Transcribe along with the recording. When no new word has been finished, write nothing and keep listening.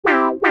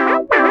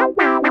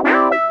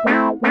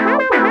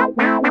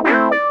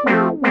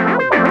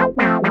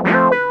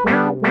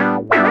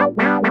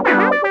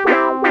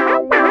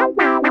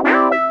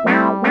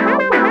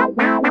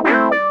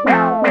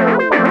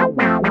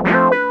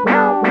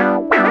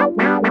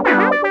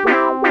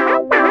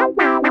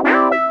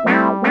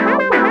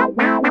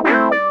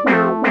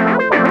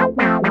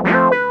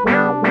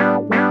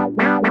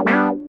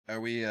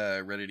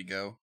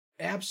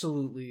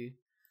Absolutely.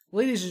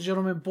 Ladies and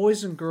gentlemen,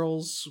 boys and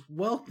girls,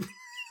 welcome.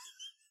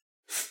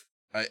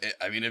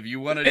 I mean, if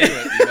you want to do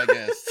it, be my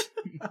guest.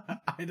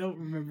 I don't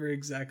remember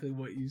exactly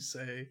what you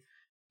say.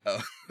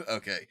 Oh,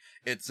 okay.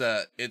 It's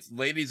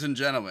ladies and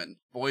gentlemen,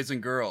 boys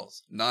and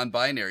girls,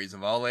 non-binaries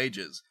of all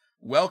ages.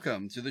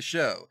 Welcome to the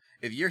show.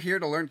 If you're here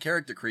to learn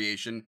character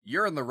creation,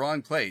 you're in the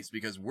wrong place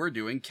because we're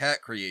doing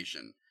cat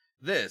creation.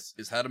 This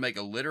is how to make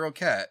a literal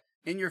cat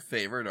in your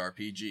favorite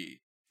RPG.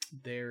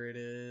 There it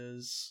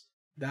is.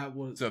 That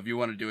was... So if you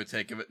want to do a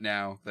take of it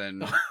now,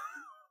 then...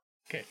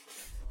 Okay.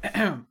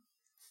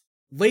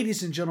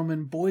 Ladies and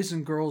gentlemen, boys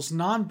and girls,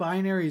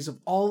 non-binaries of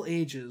all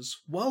ages,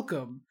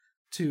 welcome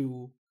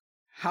to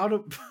how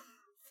to...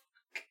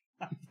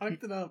 I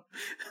fucked it up.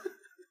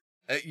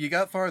 You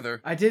got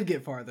farther. I did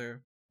get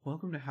farther.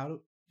 Welcome to how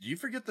to... Did you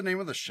forget the name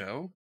of the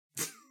show?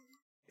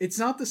 It's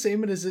not the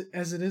same as it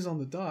is on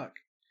the doc.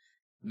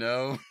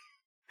 No.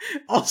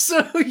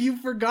 Also, you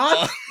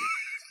forgot...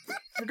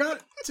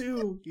 forgot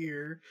two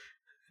here.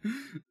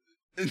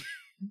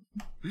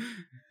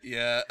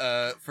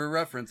 Yeah, for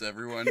reference,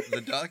 everyone,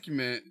 the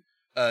document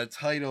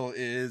title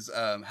is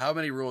how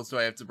many rules do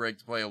I have to break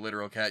to play a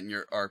literal cat in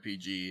your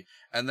RPG?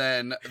 And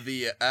then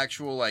the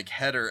actual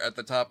header at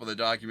the top of the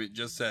document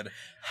just said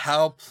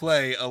how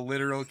play a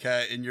literal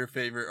cat in your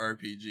favorite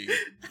RPG.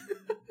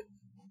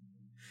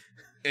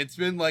 It's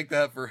been like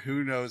that for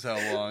who knows how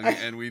long,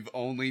 and we've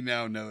only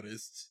now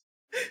noticed.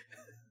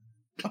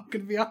 I'm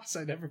gonna be honest,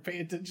 I never pay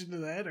attention to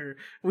that, or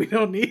we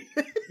don't need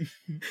it.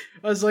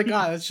 I was like,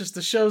 that's just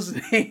the show's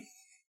name.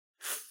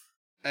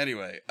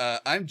 Anyway,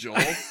 I'm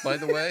Joel, by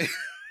the way.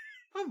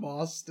 I'm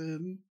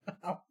Austin.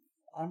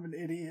 I'm an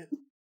idiot.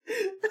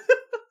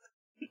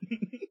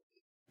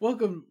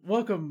 Welcome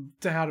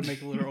to How to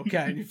Make a Literal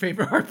Cat in your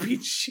favorite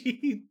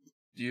RPG.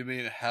 Do you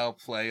mean how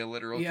play a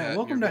literal cat? Yeah,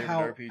 welcome in your to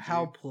favorite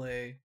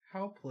RPG?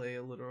 how play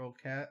a literal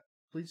cat.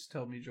 Please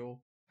tell me,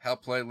 Joel. How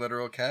play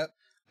literal cat?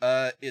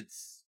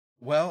 It's,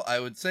 well, I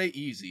would say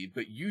easy,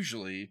 but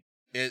usually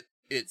it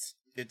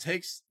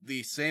takes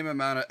the same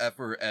amount of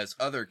effort as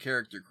other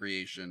character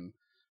creation,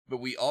 but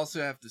we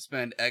also have to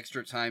spend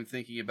extra time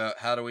thinking about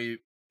how do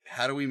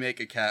we make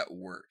a cat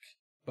work?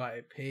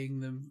 By paying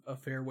them a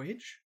fair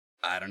wage?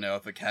 I don't know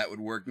if a cat would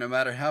work no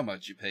matter how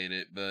much you paid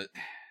it, but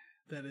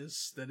that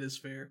is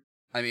fair.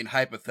 I mean,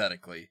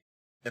 hypothetically,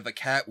 if a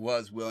cat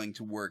was willing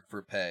to work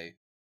for pay,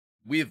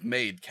 we have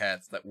made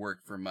cats that work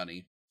for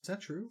money. Is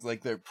that true? It's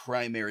like their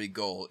primary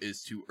goal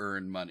is to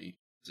earn money.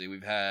 See,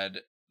 we've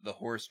had the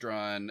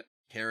horse-drawn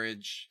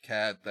carriage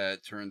cat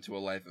that turned to a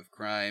life of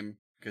crime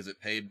because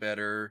it paid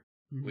better.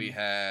 Mm-hmm. We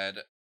had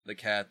the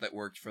cat that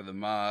worked for the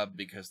mob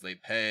because they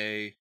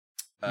pay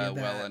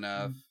well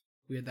enough.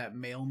 We had that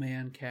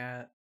mailman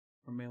cat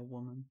or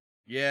mailwoman.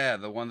 Yeah,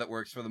 the one that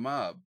works for the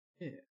mob.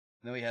 Yeah.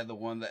 Then we had the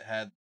one that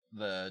had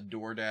the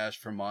DoorDash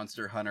for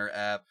Monster Hunter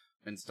app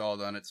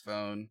installed on its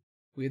phone.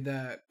 We had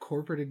that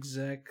corporate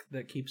exec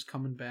that keeps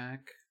coming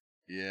back.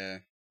 Yeah.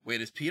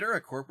 Wait, is Peter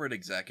a corporate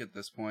exec at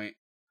this point?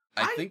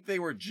 I think they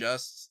were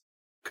just...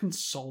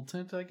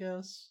 consultant, I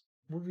guess,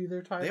 would be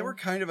their title. They were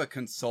kind of a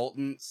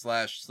consultant /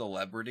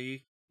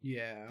 celebrity.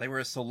 Yeah. They were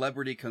a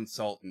celebrity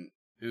consultant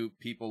who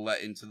people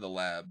let into the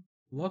lab.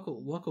 Luck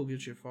will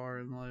get you far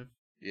in life.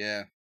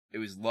 Yeah. It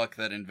was luck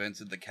that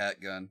invented the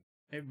cat gun.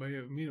 Hey, but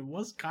I mean, it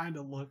was kind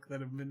of luck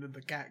that invented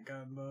the cat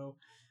gun, though.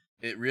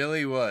 It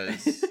really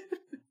was.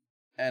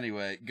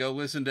 Anyway, go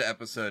listen to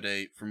episode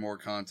 8 for more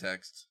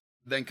context.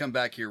 Then come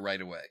back here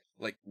right away.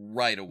 Like,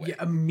 right away.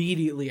 Yeah,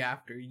 immediately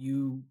after.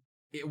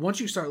 Once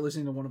you start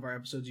listening to one of our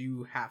episodes,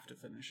 you have to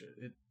finish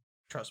it.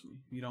 Trust me,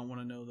 you don't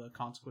want to know the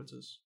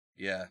consequences.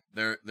 Yeah,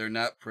 they're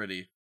not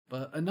pretty.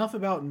 But enough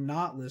about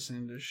not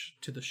listening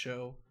to the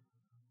show.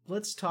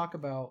 Let's talk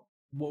about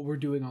what we're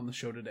doing on the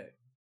show today.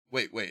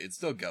 Wait, it's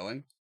still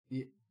going?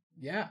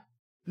 Yeah.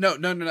 No,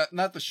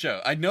 not the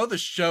show. I know the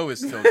show is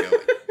still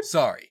going.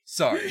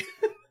 Sorry.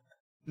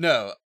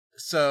 No,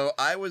 so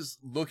I was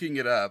looking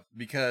it up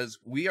because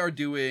we are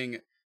doing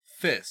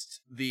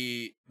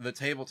F.I.S.T, the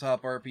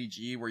tabletop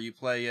RPG where you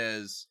play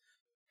as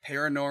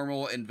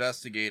paranormal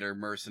investigator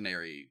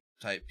mercenary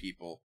type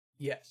people.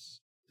 Yes.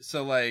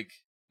 So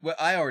well,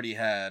 I already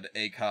had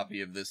a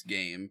copy of this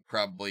game,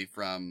 probably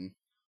from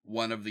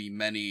one of the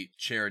many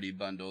charity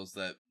bundles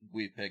that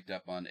we picked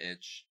up on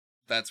itch.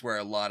 That's where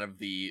a lot of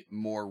the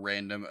more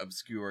random,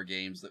 obscure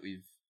games that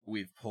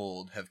we've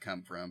pulled have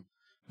come from.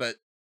 But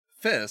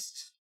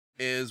F.I.S.T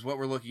is what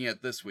we're looking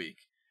at this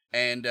week.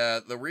 And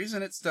the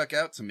reason it stuck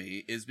out to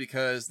me is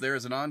because there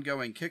is an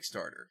ongoing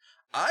Kickstarter.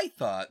 I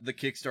thought the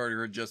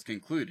Kickstarter had just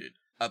concluded.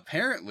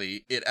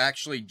 Apparently, it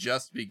actually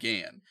just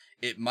began.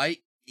 It might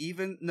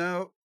even...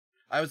 No,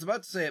 I was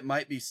about to say it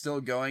might be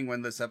still going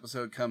when this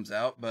episode comes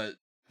out, but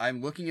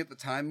I'm looking at the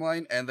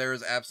timeline, and there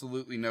is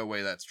absolutely no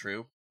way that's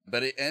true.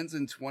 But it ends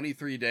in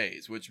 23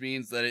 days, which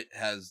means that it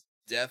has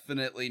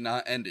definitely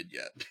not ended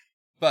yet.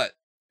 But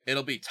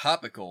it'll be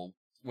topical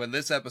when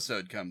this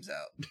episode comes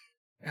out.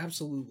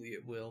 Absolutely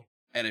it will.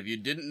 And if you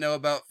didn't know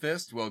about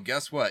F.I.S.T, well,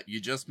 guess what? You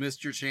just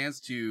missed your chance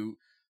to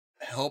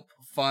help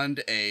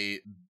fund a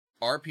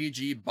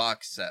RPG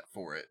box set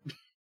for it.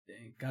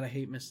 Dang, gotta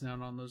hate missing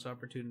out on those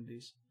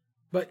opportunities.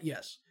 But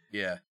yes.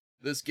 Yeah.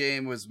 This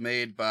game was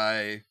made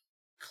by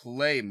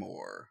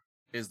Claymore,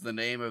 is the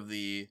name of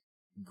the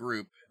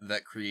group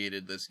that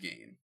created this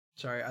game.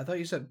 Sorry, I thought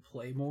you said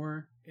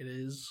Playmore. It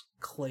is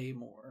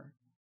Claymore.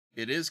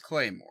 It is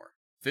Claymore.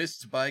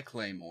 F.I.S.T by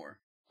Claymore.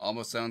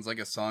 Almost sounds like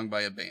a song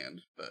by a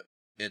band, but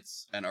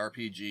it's an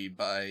RPG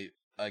by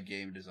a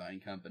game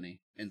design company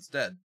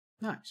instead.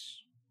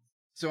 Nice.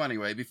 So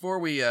anyway, before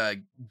we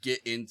get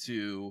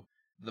into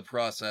the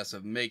process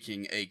of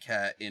making a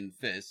cat in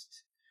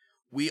F.I.S.T,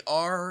 we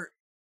are,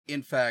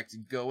 in fact,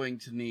 going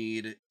to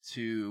need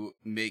to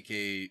make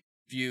a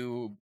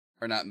few,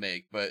 or not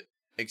make, but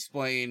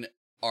explain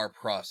our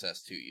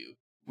process to you.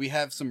 We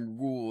have some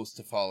rules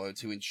to follow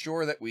to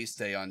ensure that we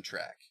stay on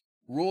track.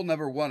 Rule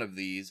number 1 of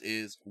these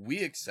is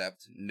we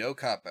accept no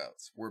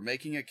cop-outs. We're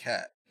making a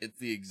cat. It's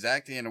the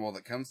exact animal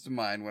that comes to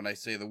mind when I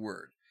say the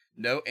word.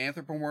 No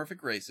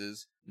anthropomorphic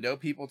races, no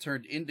people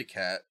turned into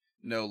cat,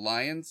 no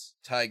lions,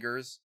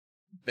 tigers,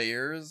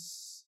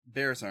 bears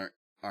aren't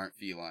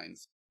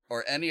felines,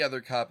 or any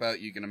other cop-out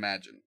you can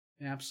imagine.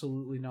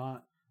 Absolutely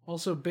not.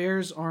 Also,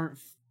 bears aren't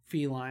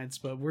felines,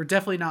 but we're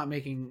definitely not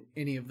making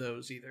any of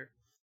those either.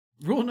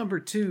 Rule number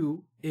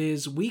 2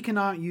 is we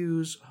cannot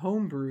use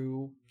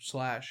homebrew /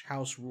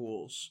 house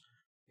rules.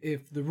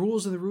 If the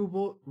rules in the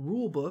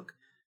rule book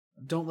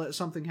don't let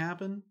something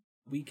happen,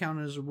 we count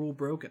it as a rule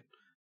broken.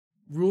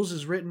 Rules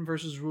is written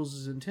versus rules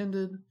is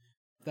intended.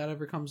 If that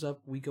ever comes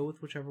up, we go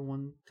with whichever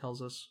one tells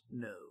us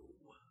no.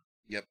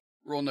 Yep.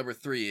 Rule number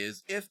 3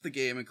 is if the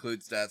game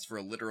includes stats for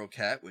a literal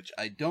cat, which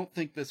I don't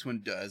think this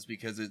one does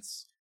because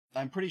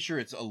I'm pretty sure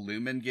it's a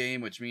Lumen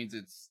game, which means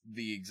it's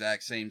the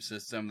exact same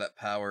system that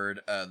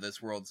powered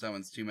This World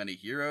Summons Too Many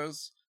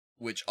Heroes,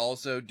 which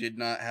also did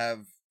not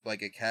have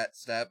like a cat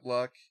stat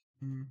block.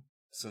 Mm.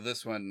 So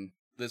this one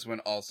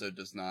also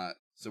does not.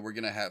 So we're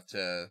gonna have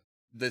to.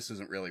 This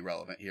isn't really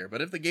relevant here,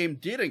 but if the game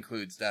did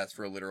include stats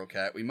for a literal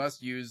cat, we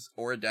must use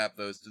or adapt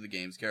those to the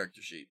game's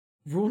character sheet.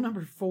 Rule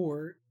number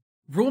 4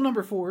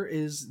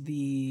 is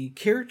the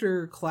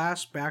character,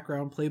 class,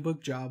 background,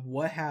 playbook, job,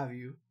 what have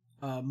you,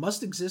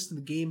 must exist in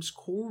the game's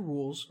core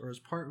rules or as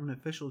part of an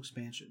official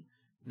expansion.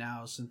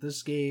 Now, since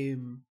this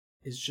game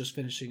is just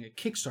finishing a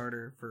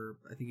Kickstarter for,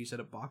 I think you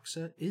said a box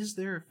set, is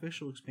there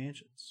official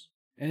expansions?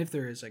 And if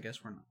there is, I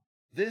guess we're not.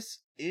 This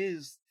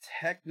is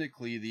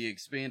technically the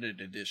expanded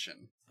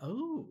edition.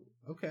 Oh,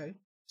 okay.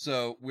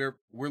 So we're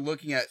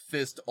looking at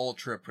F.I.S.T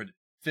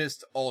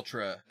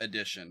Ultra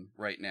edition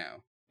right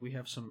now. We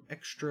have some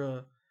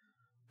extra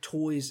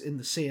toys in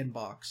the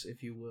sandbox,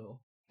 if you will.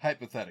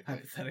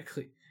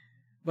 Hypothetically.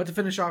 But to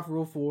finish off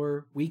Rule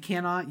 4, we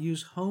cannot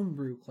use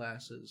homebrew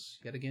classes.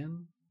 Yet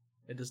again,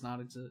 it does not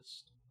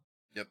exist.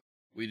 Yep.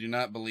 We do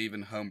not believe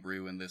in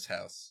homebrew in this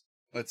house.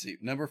 Let's see.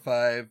 Number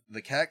 5,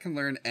 the cat can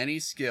learn any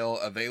skill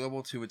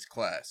available to its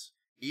class,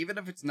 even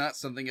if it's not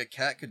something a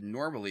cat could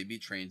normally be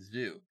trained to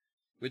do.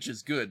 Which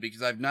is good,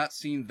 because I've not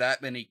seen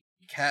that many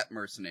cat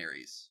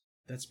mercenaries.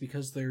 That's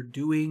because they're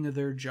doing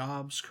their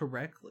jobs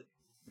correctly.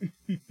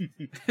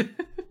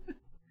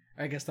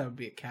 I guess that would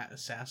be a cat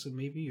assassin,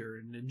 maybe, or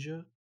a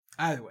ninja.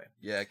 Either way.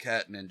 Yeah,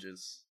 cat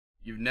ninjas.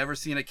 You've never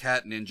seen a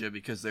cat ninja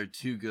because they're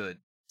too good.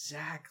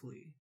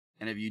 Exactly.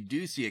 And if you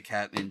do see a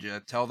cat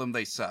ninja, tell them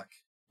they suck.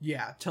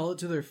 Yeah, tell it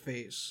to their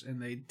face,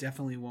 and they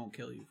definitely won't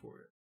kill you for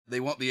it. They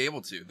won't be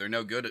able to. They're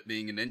no good at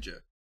being a ninja.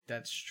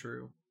 That's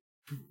true.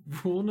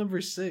 Rule number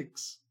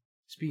 6.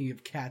 Speaking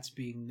of cats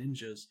being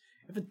ninjas,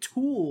 if a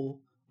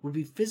tool would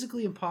be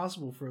physically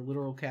impossible for a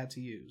literal cat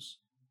to use,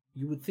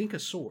 you would think a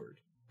sword,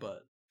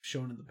 but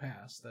shown in the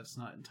past, that's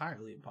not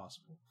entirely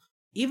impossible.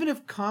 Even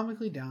if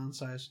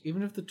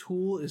the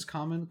tool is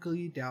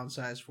comically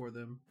downsized for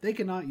them, they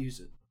cannot use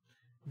it.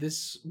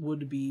 This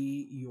would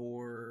be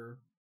your,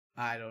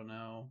 I don't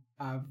know,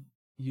 I've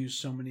used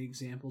so many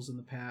examples in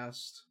the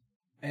past,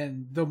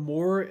 and the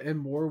more and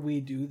more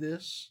we do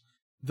this,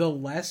 the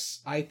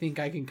less I think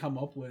I can come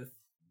up with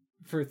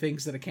for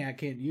things that a cat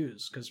can't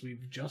use, because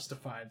we've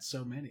justified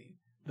so many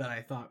that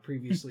I thought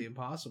previously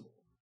impossible.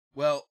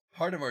 Well,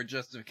 part of our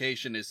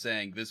justification is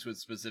saying this was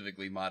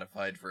specifically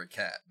modified for a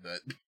cat, but...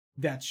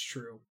 That's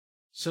true.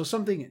 So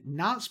something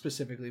not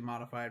specifically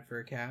modified for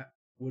a cat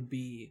would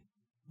be,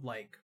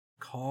 like,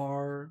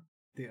 car.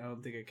 I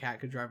don't think a cat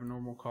could drive a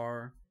normal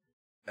car.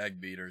 Egg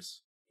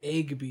beaters.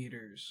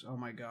 Oh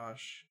my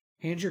gosh.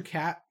 Hand your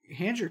cat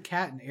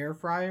an air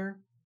fryer?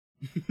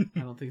 I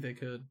don't think they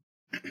could.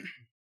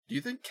 Do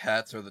you think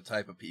cats are the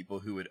type of people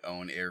who would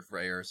own air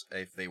fryers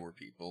if they were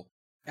people?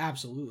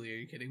 Absolutely. Are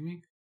you kidding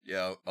me?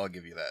 Yeah, I'll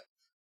give you that.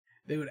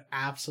 They would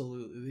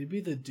absolutely. They'd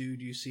be the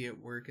dude you see at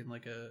work in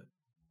like a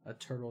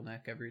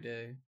turtleneck every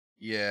day.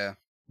 Yeah.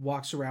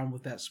 Walks around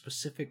with that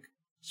specific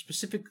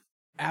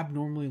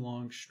abnormally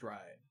long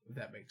stride, if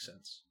that makes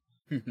sense.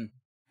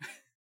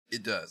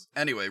 It does.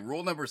 Anyway,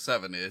 rule number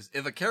 7 is,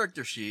 if a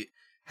character sheet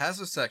has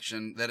a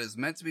section that is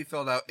meant to be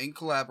filled out in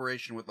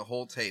collaboration with the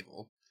whole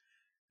table,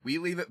 we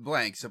leave it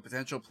blank so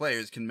potential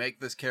players can make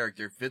this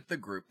character fit the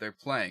group they're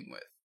playing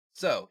with.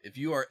 So, if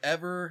you are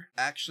ever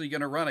actually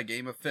going to run a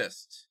game of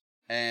F.I.S.T,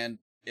 and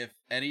if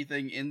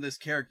anything in this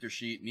character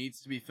sheet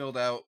needs to be filled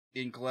out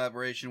in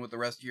collaboration with the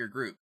rest of your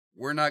group,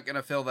 we're not going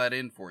to fill that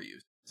in for you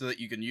so that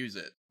you can use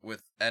it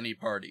with any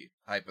party,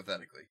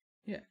 hypothetically.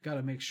 Yeah,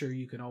 gotta make sure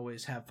you can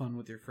always have fun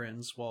with your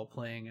friends while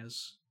playing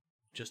as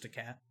just a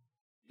cat.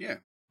 Yeah.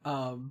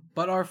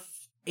 But our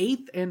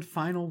eighth and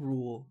final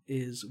rule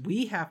is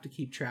we have to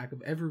keep track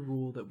of every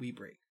rule that we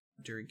break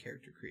during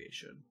character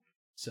creation.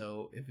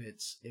 So if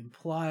it's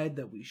implied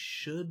that we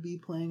should be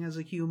playing as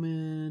a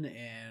human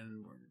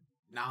and we're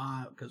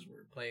not because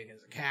we're playing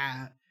as a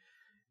cat,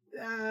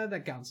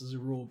 that counts as a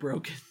rule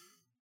broken.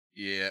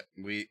 Yeah,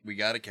 we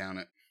gotta count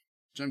it.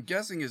 Which I'm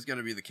guessing is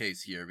gonna be the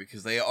case here,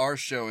 because they are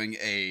showing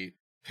a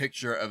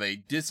picture of a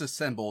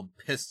disassembled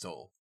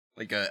pistol.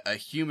 Like a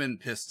human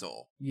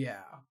pistol.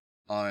 Yeah.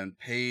 On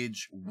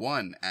page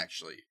 1,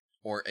 actually.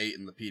 Or 8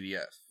 in the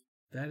PDF.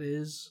 That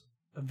is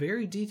a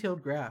very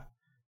detailed graph.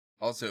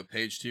 Also,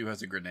 page 2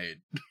 has a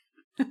grenade.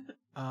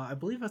 I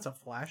believe that's a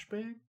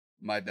flashbang.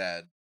 My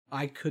bad.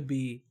 I could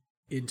be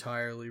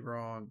entirely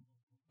wrong,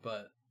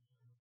 but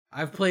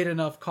I've played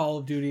enough Call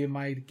of Duty in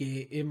my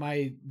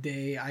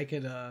day. I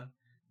could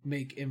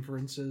make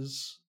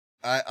inferences.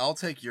 I'll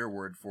take your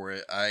word for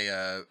it.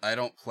 I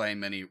don't play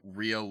many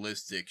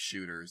realistic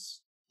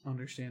shooters.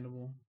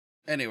 Understandable.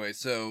 Anyway,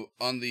 so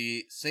on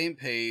the same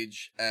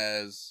page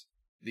as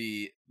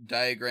the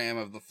diagram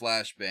of the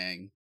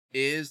flashbang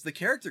is the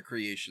character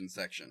creation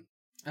section.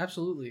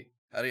 Absolutely.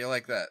 How do you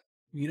like that?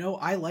 You know,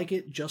 I like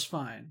it just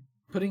fine.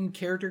 Putting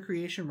character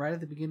creation right at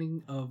the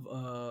beginning of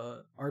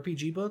a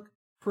RPG book,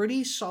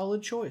 pretty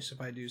solid choice,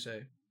 if I do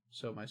say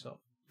so myself.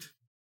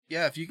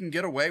 Yeah, if you can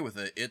get away with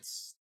it,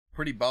 it's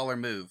pretty baller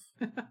move.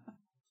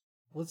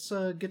 Let's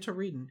get to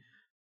reading.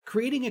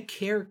 Creating a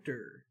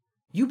character.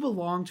 You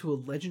belong to a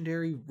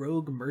legendary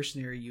rogue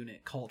mercenary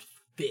unit called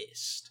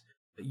F.I.S.T.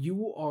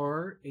 You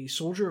are a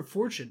soldier of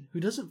fortune who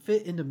doesn't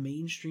fit into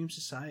mainstream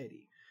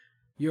society.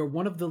 You're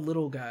one of the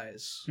little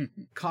guys,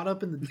 caught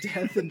up in the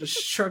death and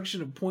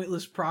destruction of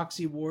pointless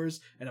proxy wars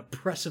and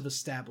oppressive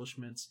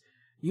establishments.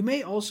 You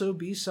may also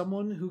be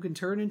someone who can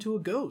turn into a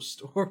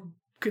ghost or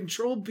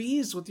control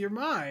bees with your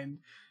mind.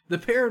 The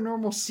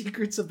paranormal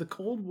secrets of the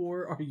Cold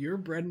War are your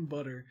bread and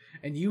butter,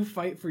 and you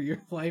fight for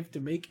your life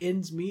to make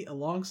ends meet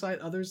alongside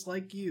others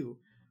like you.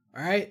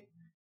 All right?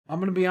 I'm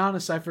going to be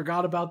honest, I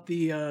forgot about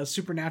the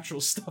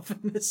supernatural stuff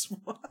in this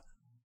one.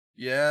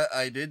 Yeah,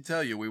 I did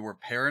tell you we were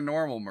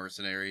paranormal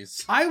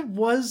mercenaries. I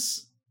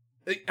was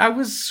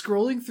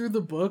scrolling through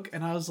the book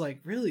and I was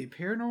like, really?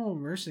 Paranormal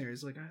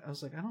mercenaries? Like I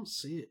was like, I don't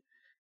see it.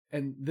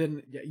 And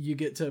then you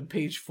get to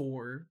page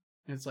 4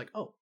 and it's like,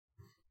 oh,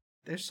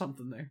 there's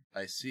something there.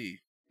 I see.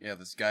 Yeah,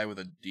 this guy with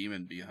a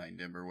demon behind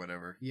him or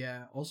whatever.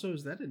 Yeah. Also,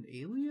 is that an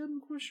alien?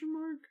 Question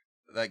mark.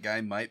 That guy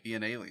might be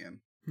an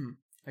alien.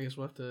 I guess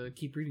we'll have to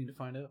keep reading to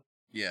find out.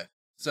 Yeah.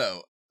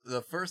 So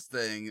the first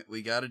thing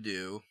we got to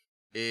do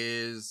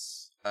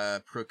is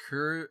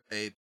procure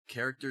a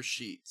character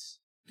sheet.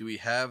 Do we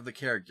have the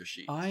character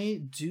sheet?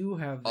 I do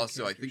have.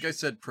 Also, I think I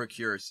said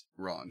procure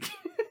wrong,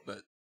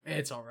 but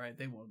it's all right.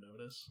 They won't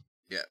notice.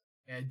 Yeah.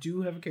 I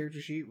do have a character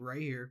sheet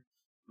right here.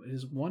 It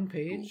is one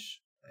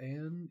page,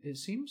 and it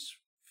seems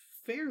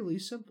fairly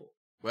simple.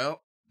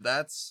 Well,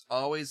 that's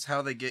always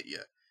how they get you.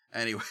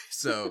 Anyway,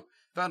 so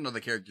found on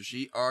the character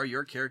sheet are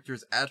your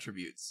character's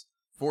attributes: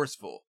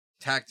 forceful,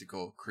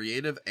 tactical,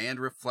 creative, and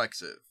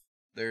reflexive.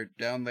 They're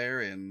down there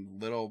in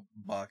little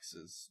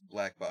boxes,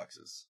 black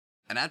boxes.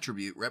 An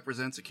attribute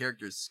represents a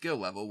character's skill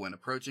level when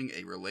approaching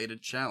a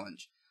related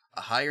challenge.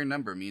 A higher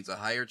number means a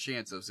higher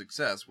chance of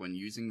success when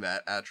using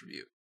that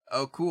attribute.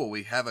 Oh, cool,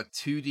 we have a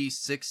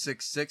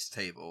 2d666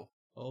 table.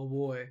 Oh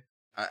boy.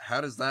 How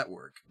does that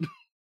work?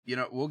 You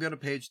know, we'll go to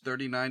page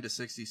 39 to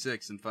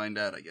 66 and find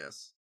out, I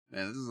guess.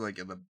 Man,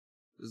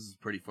 this is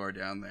pretty far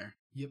down there.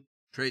 Yep.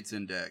 Traits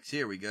index,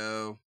 here we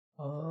go.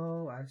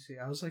 Oh, I see.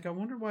 I was like, I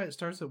wonder why it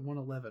starts at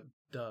 111.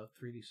 Duh,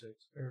 3d6.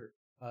 Or,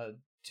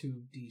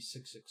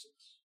 2d666.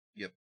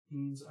 Yep.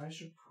 Means I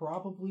should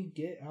probably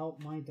get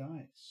out my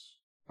dice.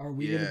 Are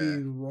we going to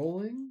be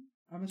rolling,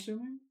 I'm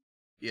assuming?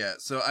 Yeah,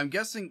 so I'm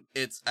guessing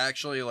it's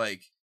actually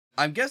like...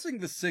 I'm guessing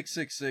the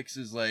 666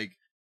 is like,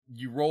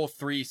 you roll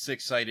 3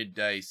 6-sided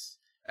dice,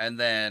 and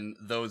then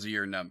those are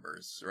your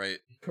numbers, right?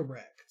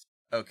 Correct.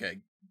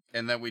 Okay,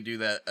 and then we do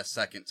that a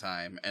second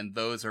time, and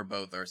those are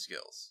both our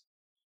skills.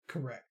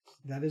 Correct.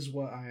 That is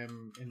what I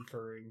am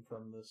inferring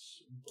from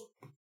this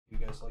book. You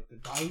guys like the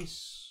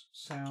dice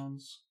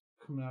sounds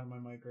coming out of my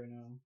mic right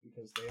now?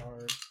 Because they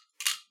are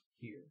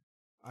here.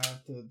 I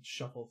have to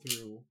shuffle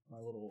through my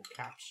little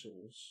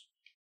capsules.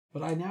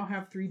 But I now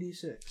have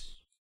 3d6.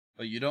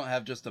 But you don't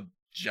have just a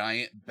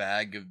giant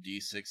bag of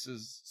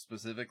d6s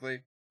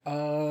specifically?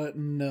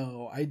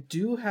 No. I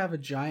do have a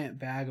giant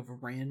bag of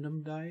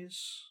random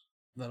dice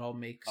that I'll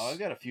make. Oh, I've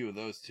got a few of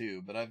those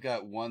too, but I've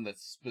got one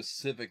that's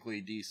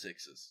specifically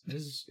d6s.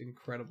 This is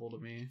incredible to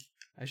me.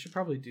 I should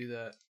probably do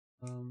that.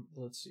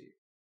 Let's see.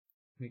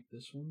 Make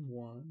this one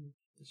 1,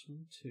 this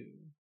one 2,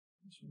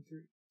 this one 3.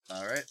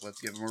 Alright,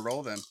 let's give them a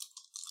roll then.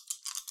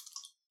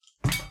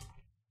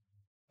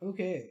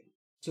 Okay,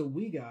 so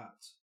we got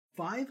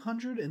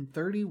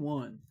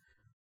 531,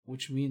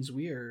 which means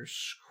we are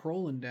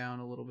scrolling down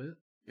a little bit.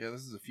 Yeah,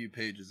 this is a few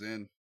pages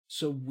in.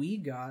 So we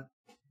got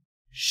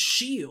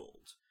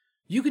Shield.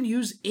 You can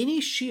use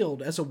any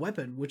shield as a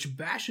weapon which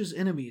bashes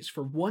enemies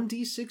for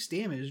 1d6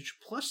 damage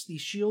plus the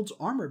shield's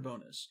armor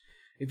bonus.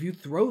 If you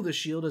throw the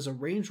shield as a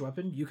ranged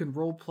weapon, you can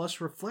roll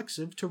plus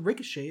reflexive to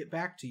ricochet it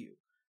back to you.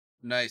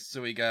 Nice.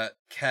 So we got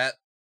Captain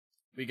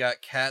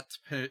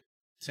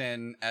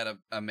out of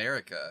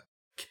America.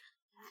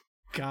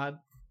 God.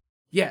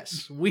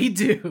 Yes, we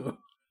do.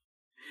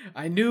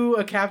 I knew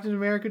a Captain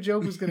America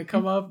joke was going to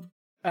come up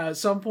at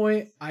some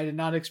point. I did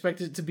not expect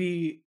it to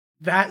be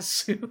that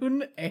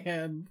soon,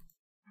 and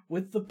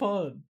with the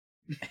pun.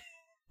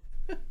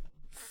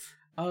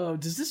 Oh,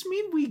 does this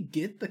mean we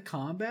get the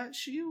combat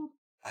shield?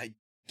 I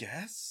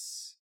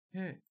guess.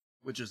 Hey.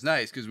 Which is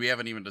nice, because we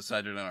haven't even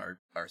decided on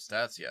our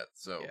stats yet,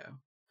 so Yeah.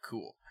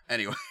 Cool.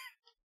 Anyway,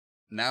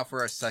 now for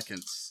our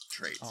second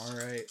trait.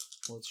 Alright,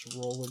 let's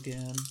roll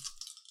again.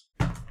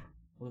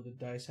 What do the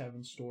dice have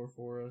in store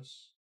for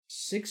us?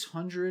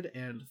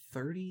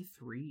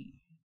 633.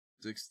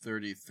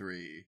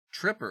 633.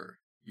 Tripper,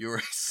 you're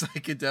a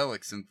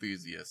psychedelics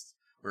enthusiast.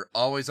 We're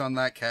always on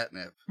that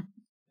catnip.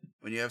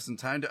 When you have some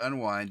time to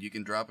unwind, you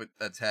can drop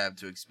a tab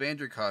to expand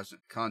your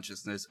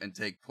consciousness and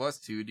take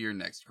 +2 to your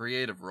next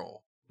creative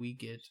roll. We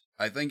get...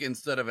 I think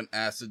instead of an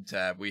acid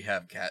tab, we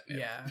have catnip.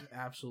 Yeah,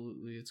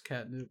 absolutely. It's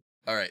catnip.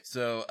 Alright,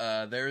 so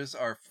there's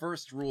our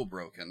first rule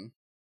broken.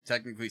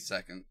 Technically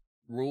second.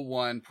 Rule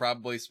 1,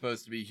 probably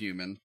supposed to be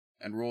human.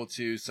 And Rule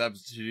 2,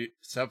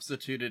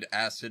 substituted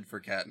acid for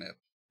catnip.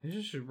 I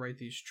just should write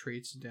these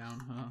traits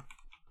down, huh?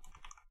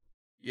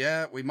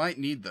 Yeah, we might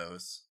need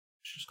those.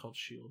 It's just called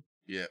shield.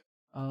 Yeah.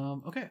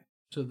 Okay.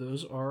 So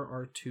those are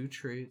our 2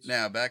 traits.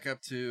 Now, back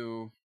up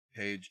to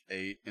page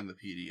 8 in the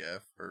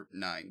PDF. Or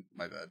 9,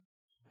 my bad.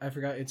 I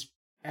forgot, it's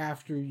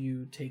after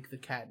you take the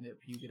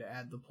catnip, you get to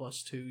add the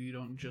 +2. You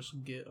don't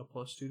just get a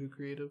 +2 to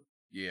creative.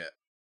 Yeah.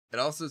 It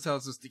also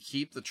tells us to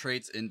keep the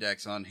traits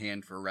index on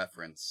hand for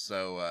reference.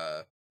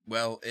 So,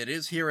 well, it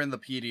is here in the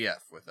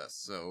PDF with us,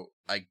 so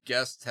I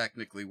guess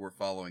technically we're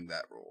following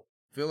that rule.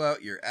 Fill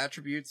out your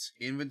attributes,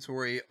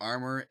 inventory,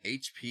 armor,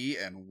 HP,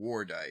 and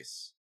war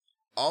dice.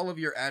 All of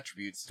your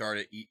attributes start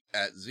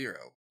at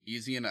 0.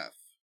 Easy enough.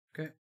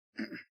 Okay.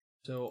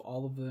 So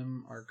all of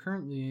them are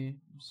currently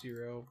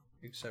 0,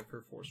 except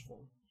for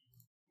forceful.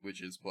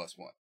 Which is +1.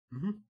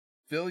 Mm-hmm.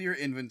 Fill your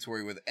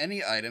inventory with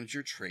any items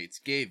your traits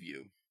gave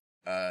you.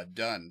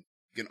 Done.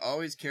 You can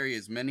always carry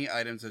as many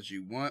items as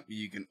you want, but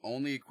you can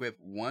only equip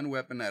one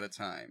weapon at a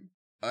time.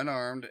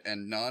 Unarmed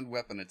and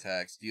non-weapon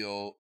attacks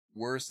deal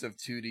worst of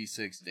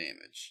 2d6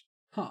 damage.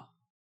 Huh.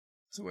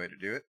 That's a way to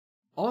do it.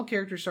 All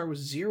characters start with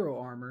 0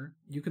 armor.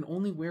 You can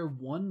only wear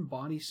one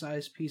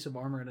body-sized piece of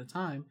armor at a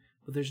time,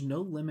 but there's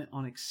no limit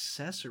on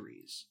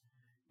accessories.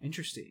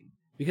 Interesting.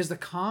 Because the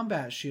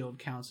combat shield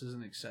counts as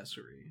an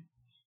accessory,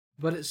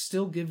 but it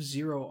still gives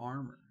 0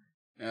 armor.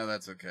 Yeah,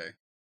 that's okay.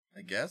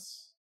 I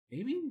guess?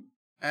 Maybe?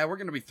 We're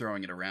going to be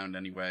throwing it around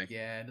anyway.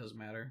 Yeah, it doesn't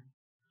matter.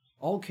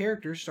 All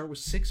characters start with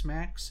 6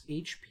 max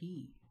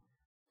HP.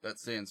 That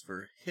stands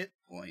for hit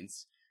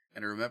points,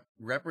 and it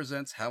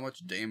represents how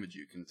much damage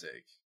you can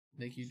take.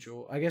 Thank you,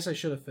 Joel. I guess I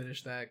should have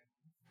finished that,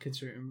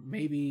 considering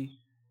maybe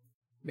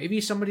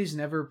somebody's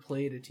never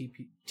played a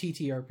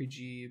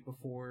TTRPG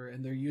before,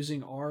 and they're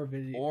using our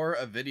video... Or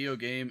a video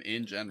game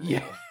in general.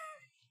 Yeah.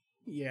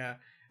 Yeah,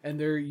 and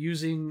they're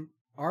using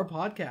our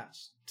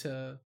podcast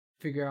to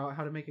figure out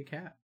how to make a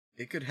cat.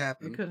 It could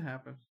happen. It could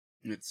happen.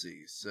 Let's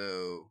see.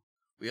 So,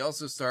 we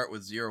also start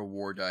with 0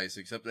 war dice,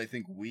 except I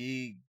think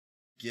we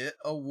get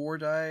a war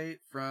die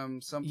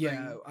from something.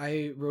 Yeah,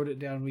 I wrote it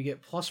down. We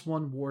get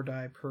 +1 war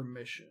die per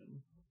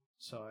mission.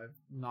 So I've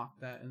knocked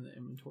that in the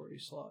inventory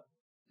slot.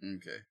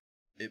 Okay.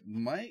 It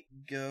might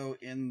go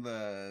in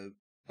the...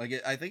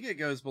 I think it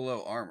goes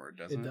below armor,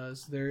 doesn't it? It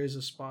does. There is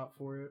a spot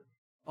for it.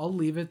 I'll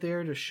leave it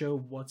there to show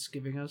what's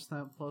giving us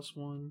that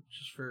 +1,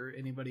 just for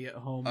anybody at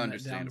home that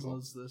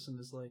downloads this and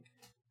is like,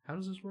 how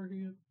does this work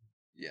again?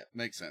 Yeah,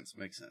 makes sense.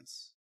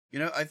 You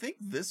know, I think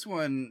this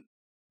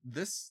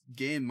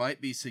game might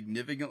be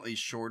significantly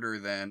shorter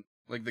than,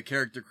 the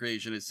character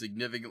creation is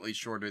significantly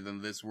shorter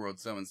than This World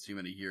Summons Too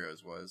Many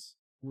Heroes was.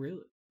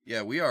 Really?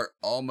 Yeah, we are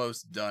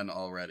almost done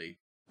already.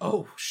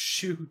 Oh,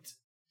 shoot.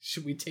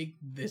 Should we take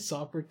this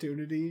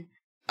opportunity?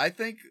 I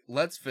think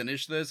let's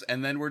finish this,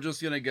 and then we're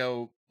just gonna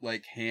go,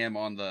 ham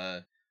on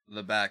the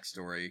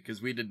backstory,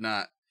 because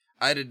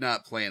I did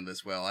not plan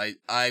this well.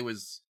 I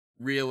was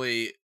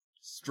really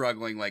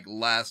struggling,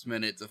 last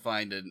minute to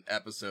find an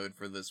episode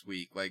for this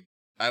week.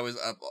 I was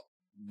up,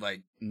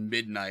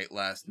 midnight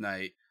last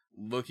night,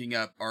 looking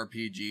up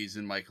RPGs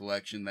in my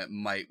collection that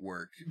might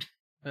work.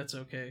 That's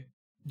okay.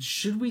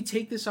 Should we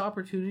take this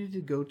opportunity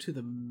to go to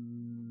the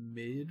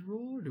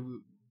mid-roll,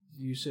 or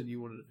you said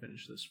you wanted to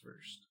finish this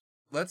first?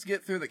 Let's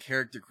get through the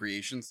character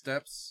creation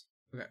steps.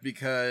 Okay.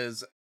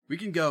 Because we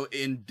can go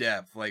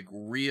in-depth,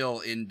 real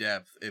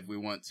in-depth if we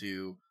want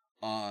to,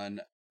 on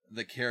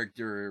the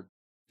character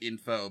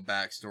info,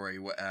 backstory,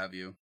 what have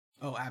you.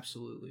 Oh,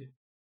 absolutely.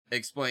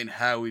 Explain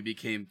how we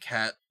became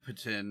Cat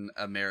Putin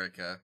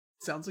America.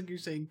 Sounds like you're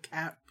saying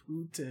Cat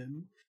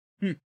Putin.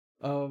 Hmm.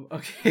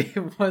 Okay,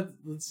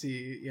 let's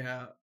see.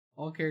 Yeah.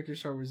 All characters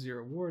start with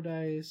 0 war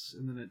dice,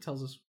 and then it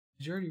tells us,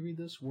 did you already read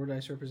this? War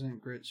dice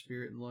represent grit,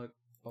 spirit, and luck,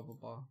 blah, blah,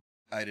 blah.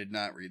 I did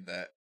not read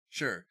that.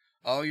 Sure.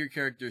 All your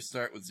characters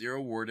start with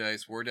 0 war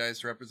dice. War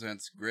dice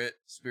represents grit,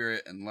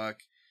 spirit, and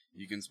luck.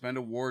 You can spend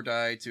a war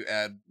die to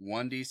add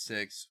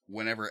 1d6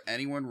 whenever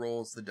anyone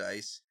rolls the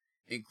dice,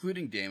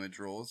 including damage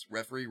rolls,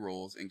 referee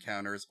rolls,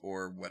 encounters,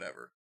 or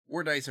whatever.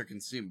 War dice are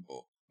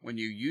consumable. When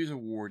you use a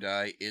war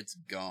die, it's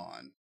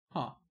gone.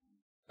 Huh.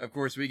 Of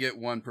course, we get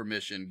 1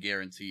 permission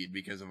guaranteed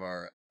because of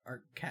our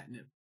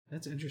catnip.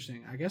 That's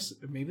interesting. I guess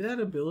maybe that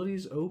ability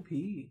is OP.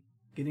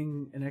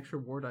 Getting an extra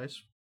war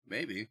dice.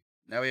 Maybe.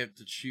 Now we have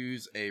to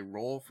choose a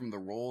roll from the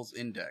rolls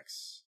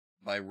index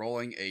by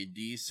rolling a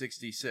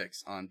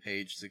d66 on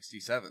page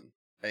 67,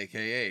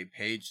 aka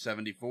page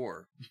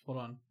 74. Hold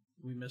on.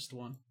 We missed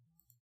one.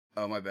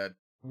 Oh, my bad.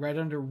 Right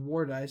under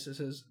war dice, it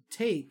says,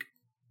 take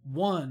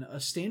 1, a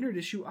standard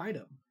issue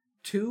item,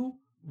 2,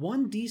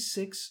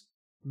 1d6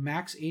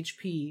 max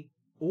HP,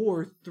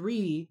 or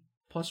 3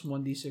 plus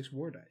 1d6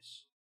 war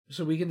dice.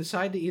 So we can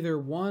decide to either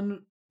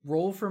 1,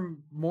 roll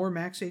from more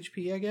max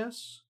HP, I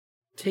guess,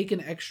 take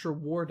an extra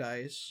war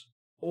dice,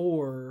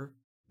 or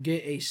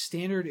get a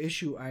standard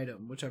issue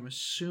item, which I'm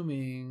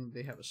assuming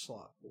they have a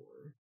slot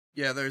for.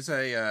 Yeah, there's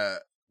a,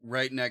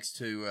 right next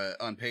to,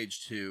 on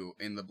page 2,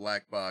 in the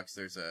black box,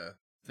 there's a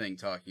thing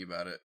talking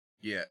about it.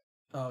 Yeah.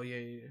 Oh,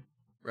 yeah.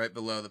 Right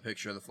below the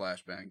picture of the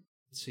flashbang.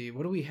 Let's see,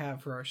 what do we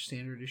have for our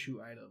standard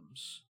issue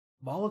items?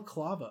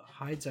 Balaclava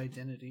hides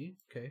identity.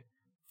 Okay.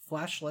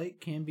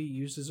 Flashlight can be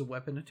used as a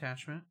weapon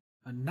attachment.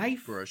 A knife.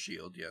 For a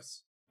shield,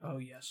 yes. Oh,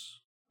 yes.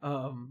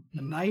 A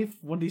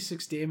knife,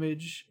 1d6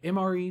 damage.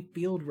 MRE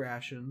field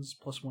rations,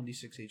 plus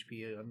 1d6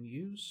 HP on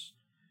use.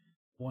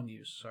 1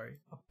 use, sorry.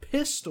 A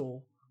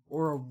pistol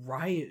or a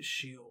riot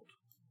shield.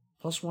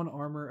 Plus 1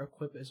 armor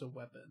equipped as a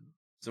weapon.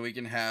 So we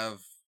can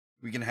have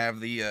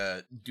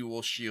the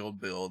dual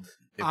shield build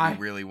if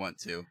we really want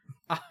to.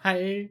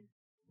 I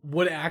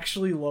would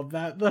actually love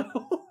that,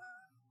 though.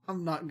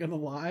 I'm not gonna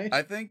lie.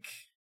 I think,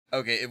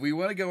 okay, if we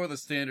want to go with a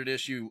standard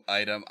issue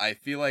item, I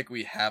feel like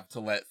we have to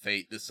let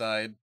fate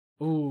decide.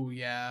 Oh,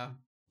 yeah.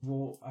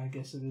 Roll, I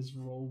guess it is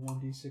roll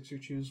 1d6 or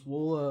choose.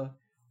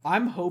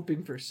 I'm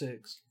hoping for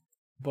 6,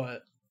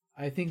 but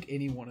I think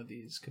any one of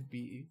these could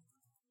be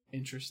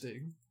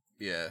interesting.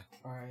 Yeah.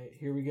 Alright,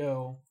 here we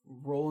go.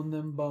 Rolling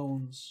them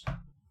bones.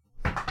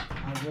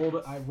 I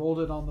rolled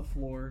it on the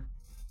floor.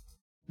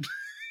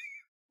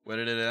 What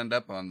did it end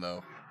up on,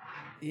 though?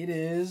 It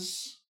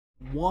is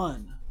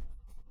 1.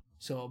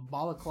 So, a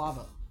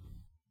balaclava.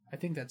 I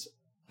think that's...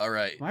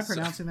 Alright. Am I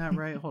pronouncing that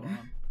right? Hold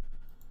on.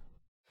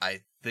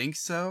 I think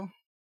so.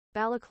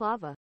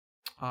 Balaclava.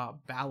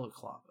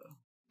 Balaclava.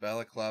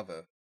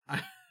 Balaclava.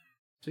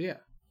 So, yeah.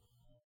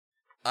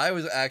 I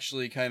was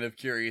actually kind of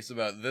curious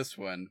about this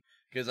one,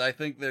 because I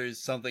think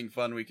there's something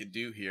fun we could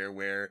do here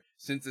where,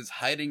 since it's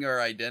hiding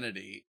our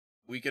identity,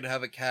 we could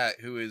have a cat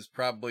who is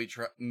probably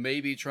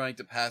maybe trying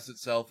to pass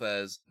itself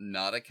as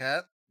not a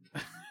cat.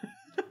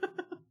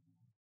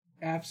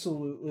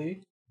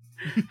 Absolutely.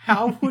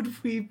 How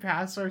would we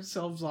pass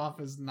ourselves off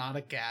as not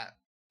a cat?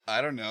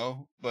 I don't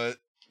know, but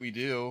we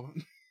do.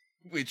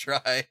 We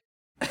try.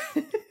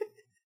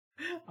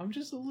 I'm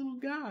just a little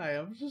guy.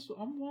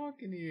 I'm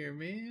walking here,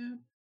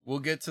 man. We'll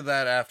get to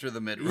that after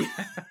the mid-roll.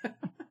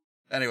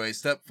 Anyway,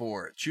 step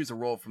 4. Choose a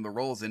roll from the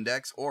rolls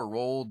index or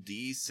roll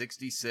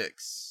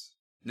D66.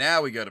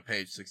 Now we go to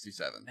page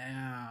 67.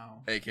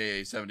 Now.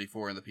 AKA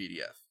 74 in the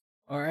PDF.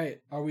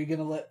 Alright, are we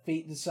gonna let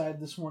fate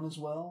decide this one as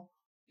well?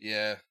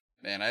 Yeah.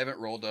 Man, I haven't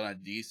rolled on a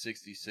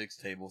D66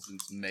 table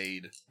since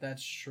Made.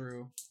 That's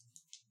true.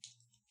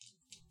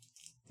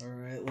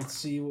 Alright, let's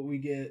see what we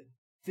get.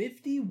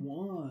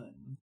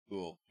 51.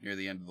 Cool. Near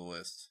the end of the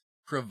list.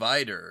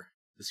 Provider.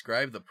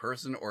 Describe the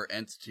person or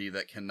entity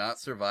that cannot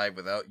survive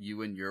without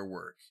you and your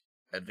work.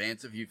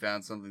 Advance if you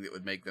found something that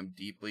would make them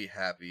deeply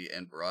happy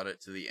and brought it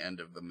to the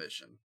end of the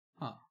mission.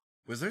 Huh.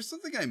 Was there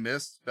something I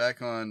missed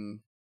back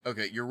on...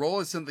 Okay, your role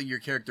is something your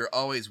character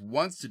always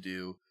wants to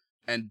do,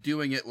 and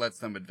doing it lets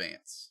them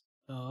advance.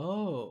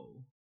 Oh.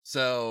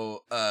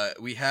 So,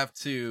 we have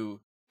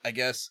to, I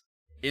guess,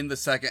 in the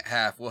second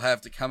half, we'll have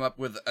to come up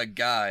with a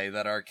guy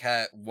that our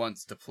cat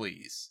wants to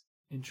please.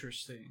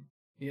 Interesting.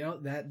 You know,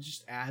 that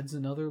just adds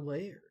another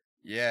layer.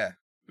 Yeah.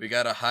 We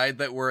gotta hide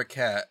that we're a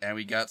cat, and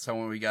we got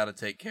someone we gotta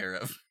take care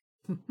of.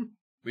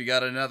 We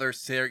got another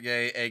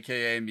Sergey,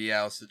 aka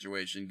Meow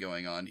situation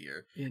going on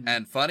here.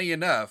 And funny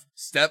enough,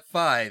 step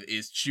 5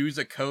 is choose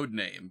a code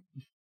name.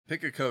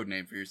 Pick a code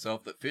name for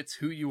yourself that fits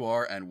who you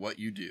are and what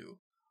you do.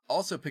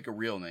 Also pick a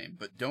real name,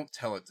 but don't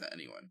tell it to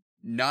anyone.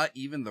 Not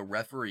even the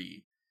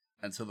referee,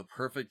 until the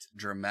perfect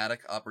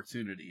dramatic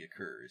opportunity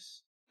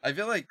occurs. I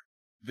feel like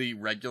the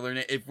regular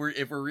name, if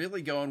we're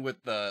really going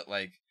with the,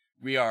 like,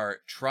 we are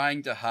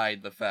trying to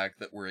hide the fact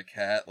that we're a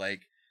cat,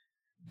 like,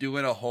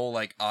 doing a whole,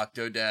 like,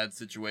 Octodad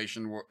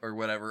situation or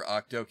whatever,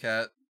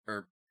 Octocat,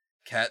 or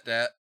Cat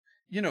Dat.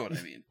 You know what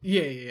I mean.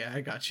 Yeah,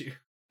 I got you.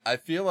 I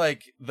feel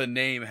like the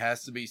name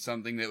has to be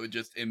something that would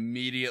just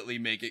immediately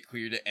make it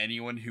clear to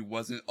anyone who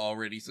wasn't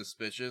already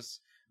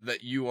suspicious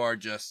that you are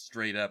just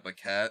straight up a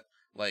cat.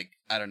 Like,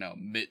 I don't know,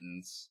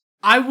 Mittens.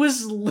 I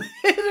was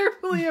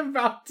literally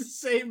about to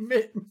say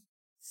Mittens.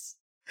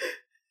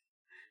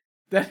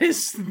 That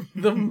is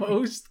the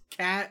most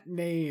cat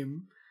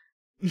name.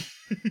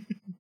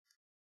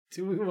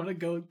 Do we want to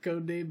go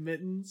codename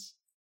Mittens?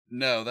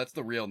 No, that's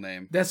the real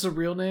name. That's the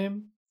real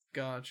name?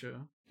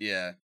 Gotcha.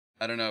 Yeah.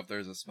 I don't know if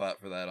there's a spot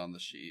for that on the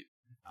sheet.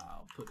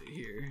 I'll put it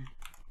here.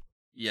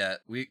 Yeah,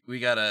 we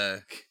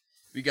gotta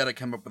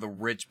come up with a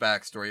rich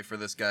backstory for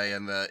this guy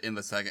in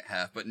the second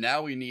half, but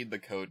now we need the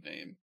code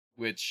name,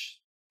 which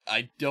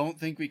I don't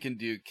think we can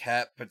do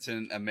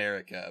Captain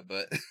America,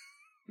 but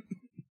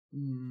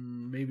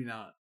Maybe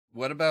not.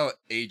 What about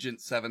Agent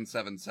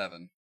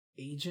 777?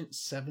 Agent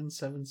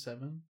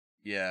 777?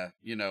 Yeah,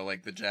 you know,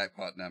 like the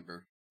jackpot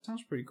number.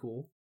 Sounds pretty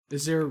cool.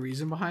 Is there a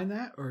reason behind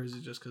that, or is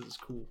it just because it's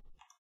cool?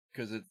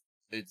 Because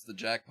it's the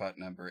jackpot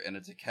number, and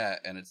it's a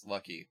cat, and it's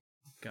lucky.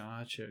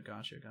 Gotcha.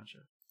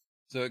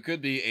 So it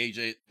could be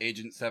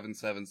Agent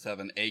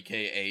 777,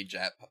 aka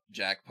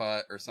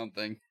Jackpot, or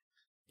something.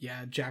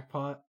 Yeah,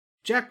 jackpot.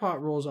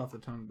 Jackpot rolls off the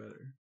tongue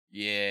better.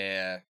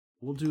 Yeah.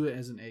 We'll do it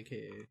as an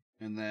AKA.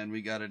 And then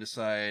we gotta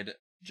decide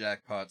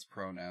Jackpot's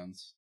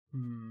pronouns.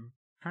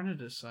 Trying to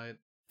decide.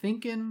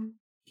 Thinking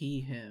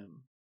he,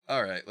 him.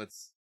 Alright,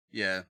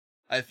 yeah.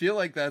 I feel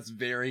like that's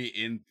very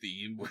in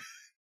theme.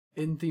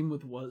 In theme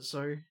with what,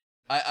 sorry?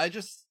 I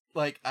just,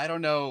 I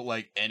don't know,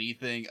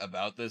 anything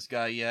about this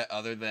guy yet,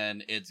 other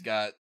than it's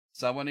got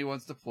someone he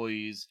wants to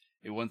please,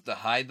 he wants to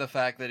hide the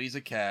fact that he's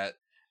a cat,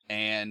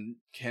 and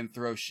can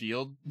throw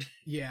shield.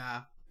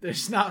 Yeah,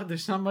 there's not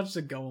much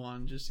to go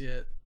on just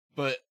yet.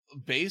 But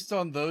based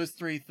on those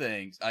three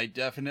things, I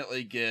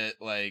definitely get,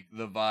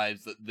 the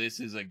vibes that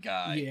this is a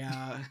guy.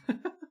 Yeah,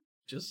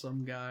 just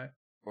some guy.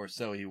 Or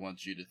so he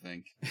wants you to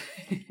think.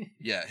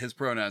 Yeah, his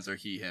pronouns are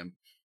he, him.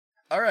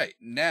 Alright,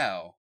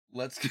 now,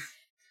 let's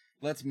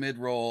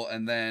mid-roll,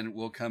 and then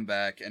we'll come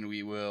back, and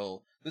we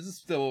will... This is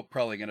still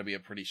probably going to be a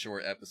pretty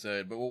short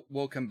episode, but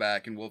we'll come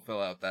back, and we'll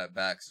fill out that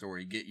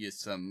backstory, get you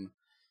some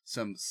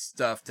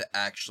stuff to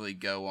actually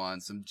go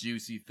on, some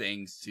juicy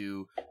things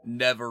to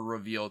never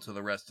reveal to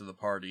the rest of the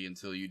party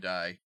until you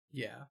die.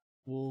 Yeah,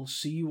 we'll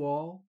see you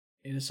all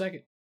in a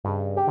second.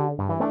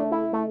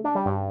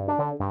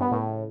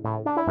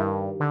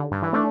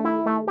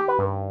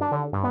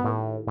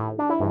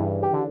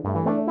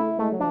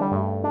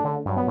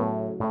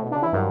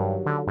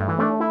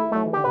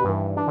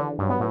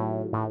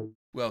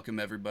 Welcome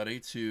everybody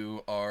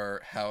to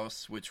our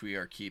house, which we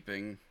are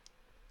keeping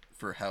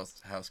for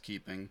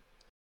housekeeping.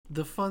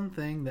 The fun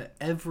thing that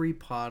every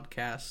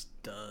podcast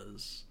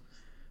does,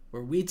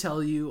 where we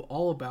tell you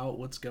all about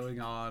what's going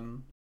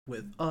on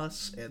with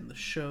us and the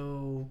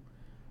show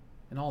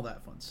and all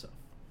that fun stuff.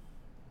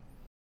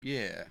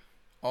 Yeah,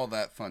 all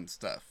that fun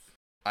stuff.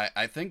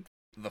 I think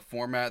the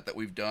format that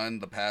we've done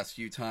the past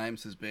few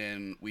times has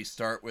been, we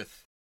start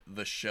with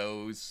the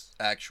show's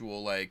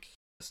actual,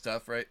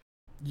 stuff, right?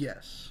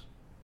 Yes.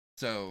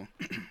 So,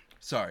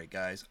 sorry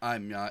guys,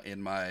 I'm not in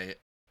my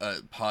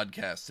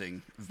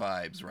podcasting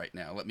vibes right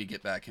now. Let me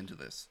get back into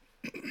this.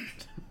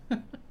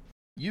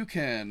 You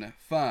can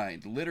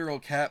find Literal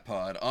Cat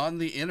Pod on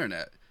the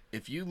internet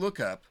if you look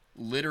up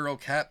Literal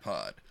Cat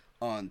Pod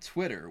on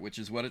Twitter, which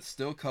is what it's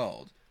still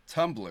called,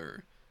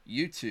 Tumblr,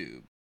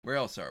 YouTube. Where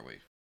else are we?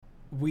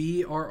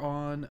 We are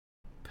on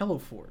Pillow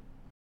Fort,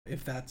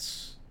 if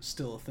that's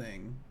still a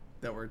thing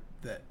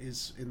that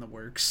is in the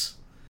works.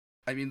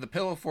 I mean, the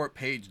Pillow Fort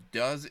page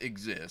does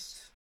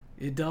exist.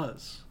 It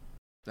does.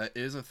 That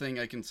is a thing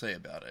I can say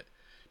about it.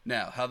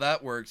 Now, how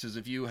that works is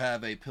if you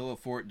have a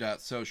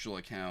pillowfort.social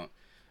account,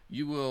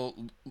 you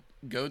will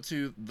go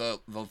to the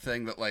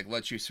thing that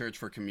lets you search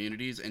for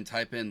communities and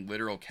type in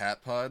Literal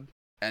Cat Pod,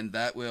 and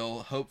that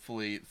will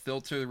hopefully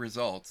filter the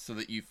results so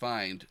that you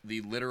find the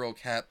Literal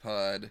Cat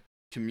Pod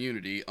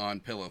community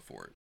on Pillow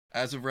Fort.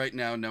 As of right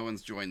now, no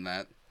one's joined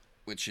that,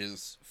 which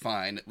is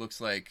fine. It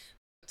looks like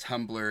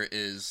Tumblr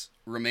is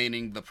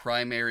remaining the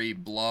primary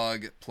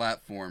blog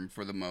platform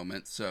for the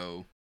moment,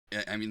 so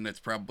I mean that's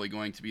probably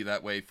going to be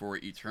that way for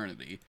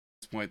eternity. At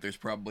this point, there's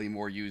probably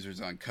more users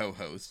on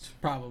co-host.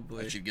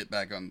 Probably. I should get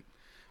back on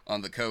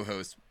the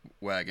co-host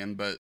wagon,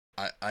 but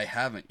I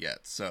haven't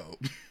yet, so...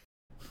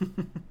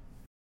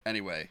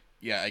 Anyway,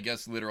 yeah, I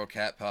guess Literal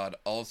Cat Pod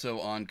also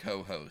on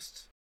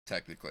co-host,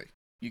 technically.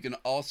 You can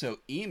also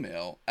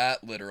email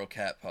at Literal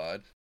Cat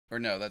Pod, or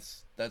no,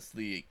 that's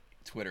the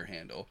Twitter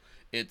handle.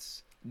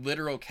 It's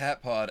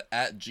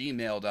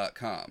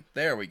literalcatpod@gmail.com.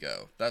 There we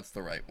go. That's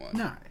the right one.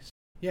 Nice.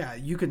 Yeah,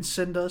 you can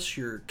send us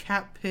your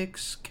cat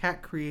pics,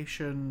 cat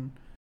creation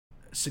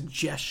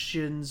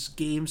suggestions,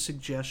 game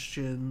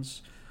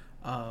suggestions.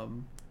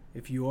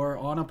 If you are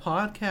on a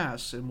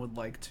podcast and would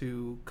like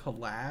to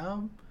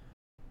collab,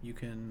 you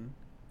can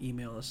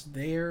email us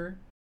there.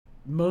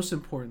 Most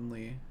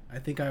importantly, I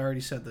think I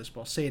already said this, but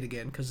I'll say it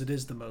again because it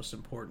is the most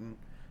important.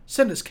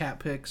 Send us cat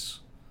pics.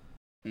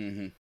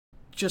 Mm-hmm.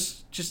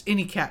 just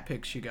any cat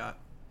pics you got.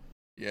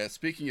 Yeah,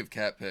 speaking of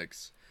cat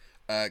pics,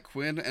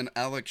 Quinn and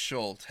Alex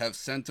Schultz have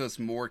sent us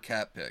more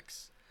cat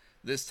pics.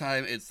 This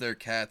time it's their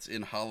cats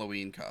in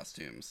Halloween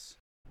costumes.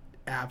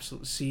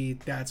 Absolutely. See,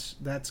 that's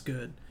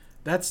good.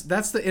 That's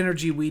the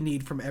energy we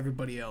need from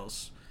everybody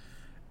else.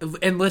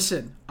 And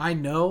listen, I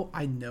know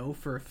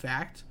for a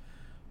fact,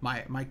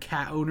 my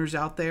cat owners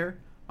out there,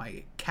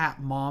 my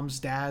cat moms,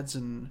 dads,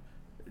 and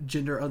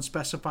gender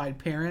unspecified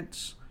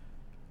parents,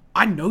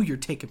 I know you're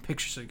taking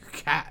pictures of your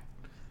cat.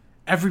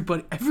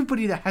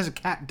 Everybody that has a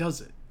cat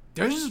does it.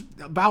 There's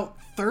about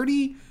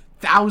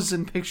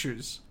 30,000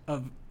 pictures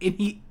of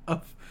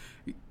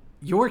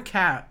your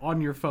cat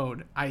on your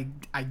phone. I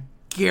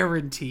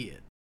guarantee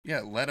it.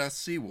 Yeah, let us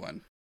see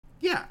one.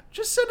 Yeah,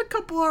 just send a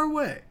couple our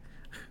way.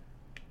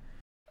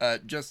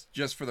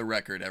 Just for the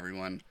record,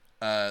 everyone.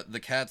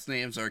 The cats'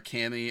 names are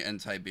Cammy and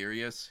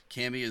Tiberius.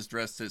 Cammy is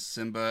dressed as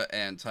Simba,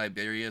 and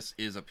Tiberius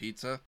is a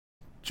pizza.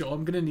 Joel,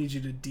 I'm gonna need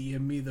you to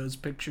DM me those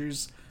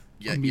pictures.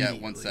 Yeah.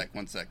 One sec.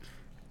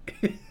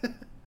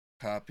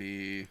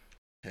 Copy,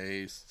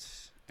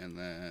 paste, and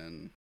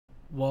then.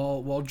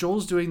 While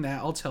Joel's doing that,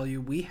 I'll tell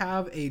you we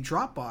have a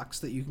Dropbox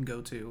that you can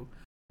go to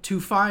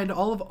find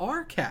all of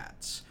our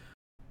cats.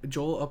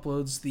 Joel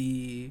uploads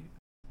the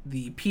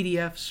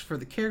PDFs for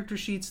the character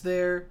sheets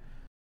there,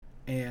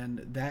 and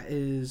that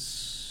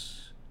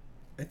is,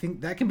 I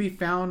think that can be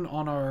found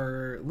on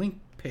our link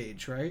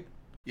page, right?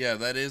 Yeah,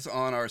 that is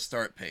on our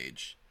start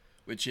page,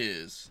 which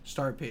is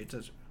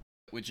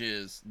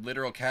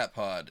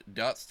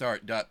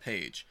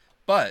literalcatpod.start.page.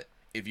 But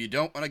if you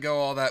don't want to go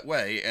all that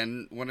way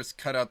and want to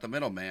cut out the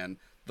middleman,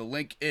 the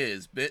link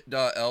is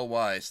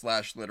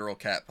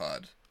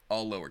bit.ly/literalcatpod,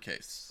 all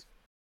lowercase.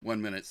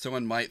 1 minute,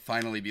 someone might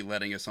finally be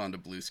letting us onto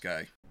Blue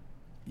Sky.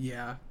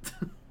 Yeah.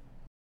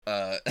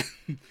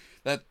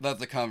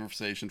 That's a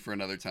conversation for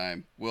another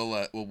time.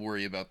 We'll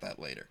worry about that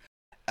later.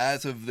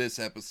 As of this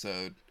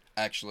episode,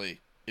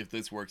 actually, if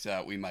this works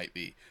out, we might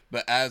be.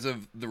 But as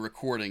of the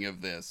recording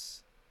of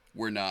this,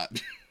 we're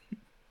not.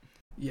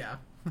 Yeah.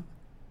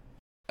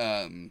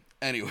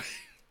 Anyway,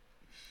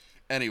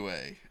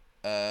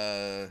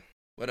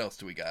 what else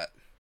do we got?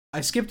 I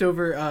skipped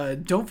over,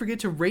 don't forget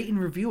to rate and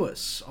review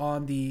us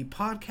on the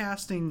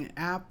podcasting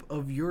app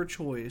of your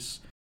choice,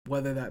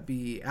 whether that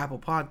be Apple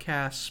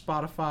Podcasts,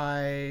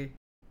 Spotify,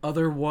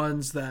 other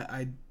ones that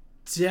I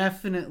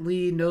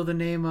definitely know the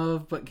name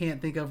of but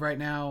can't think of right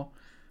now.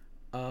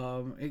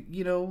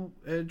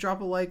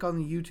 Drop a like on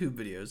the YouTube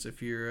videos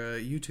if you're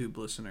a YouTube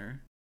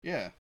listener.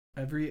 Yeah.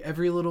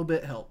 Every little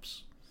bit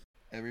helps.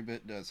 Every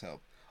bit does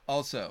help.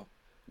 Also,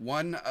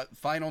 one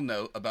final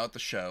note about the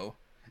show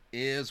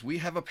is we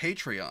have a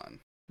Patreon.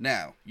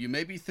 Now, you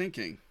may be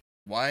thinking,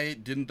 why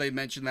didn't they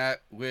mention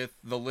that with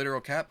the Literal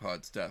Cat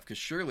Pod stuff? Because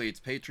surely it's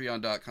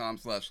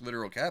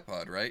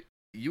patreon.com/literalcatpod, right?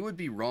 You would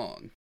be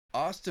wrong.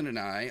 Austin and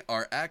I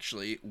are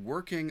actually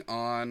working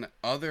on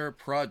other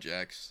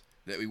projects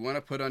that we want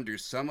to put under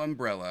some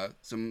umbrella,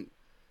 some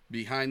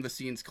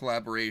behind-the-scenes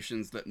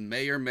collaborations that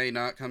may or may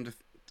not come to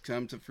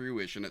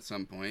fruition at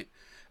some point.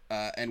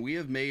 And we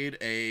have made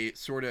a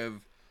sort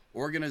of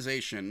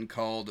organization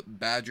called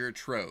Badger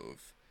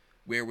Trove,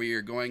 where we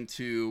are going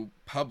to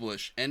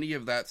publish any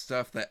of that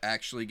stuff that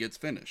actually gets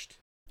finished.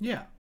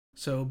 Yeah.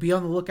 So be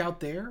on the lookout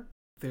there.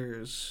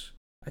 There's,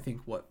 I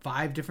think,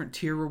 5 different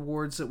tier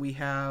rewards that we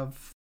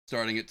have.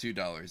 Starting at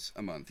 $2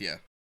 a month, yeah.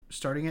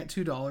 Starting at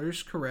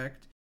 $2,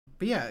 correct.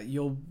 But yeah,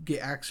 you'll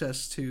get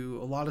access to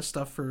a lot of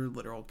stuff for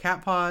Literal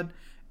Cat Pod,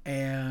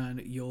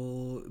 and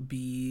you'll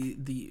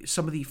be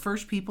some of the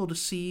first people to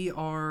see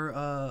our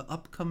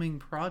upcoming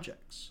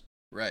projects.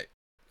 Right.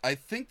 I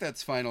think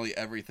that's finally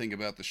everything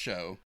about the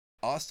show.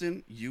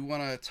 Austin, you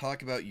want to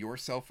talk about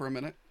yourself for a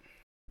minute?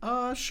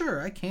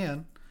 Sure, I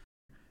can.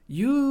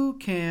 You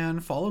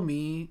can follow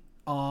me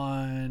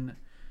on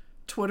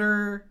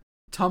Twitter,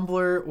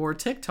 Tumblr, or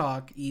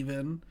TikTok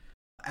even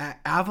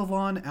at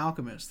Avalon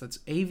Alchemist. That's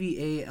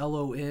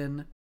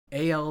AVALON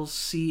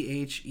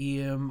ALCHEMIST.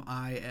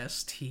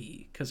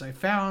 Because I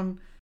found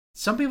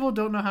some people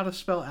don't know how to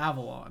spell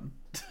Avalon.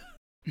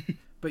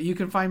 But you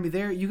can find me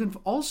there. You can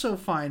also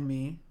find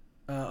me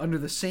under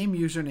the same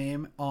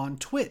username on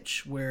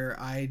Twitch, where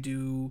I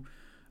do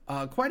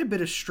quite a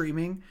bit of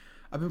streaming.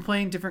 I've been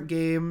playing different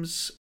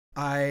games.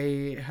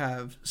 I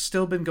have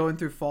still been going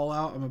through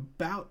Fallout.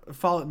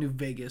 Fallout New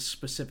Vegas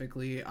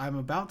specifically. I'm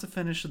about to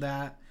finish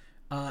that.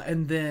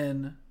 And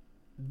then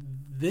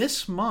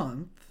this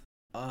month,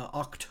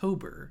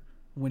 October,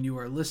 when you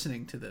are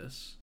listening to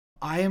this,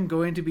 I am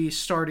going to be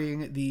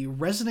starting the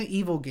Resident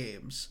Evil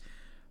games.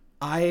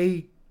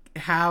 I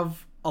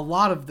have a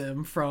lot of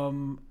them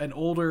from an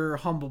older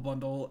Humble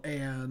Bundle,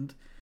 and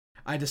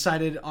I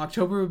decided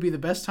October would be the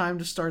best time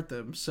to start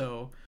them.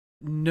 So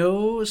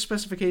no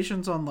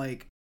specifications on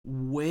like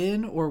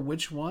when or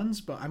which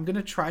ones, but I'm going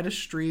to try to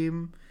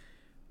stream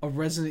a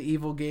Resident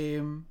Evil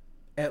game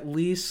at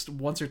least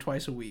once or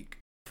twice a week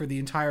for the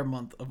entire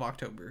month of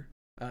October.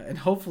 And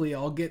hopefully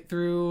I'll get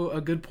through a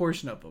good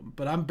portion of them.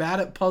 But I'm bad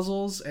at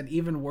puzzles and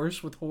even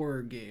worse with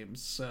horror games,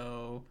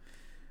 so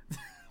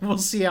We'll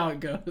see how it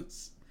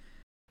goes.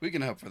 We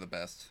can hope for the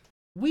best.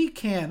 We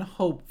can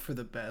hope for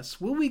the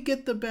best. Will we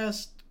get the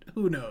best?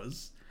 Who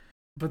knows?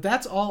 But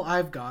that's all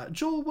I've got.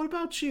 Joel, what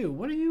about you?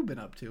 What have you been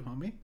up to,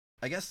 homie?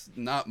 I guess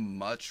not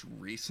much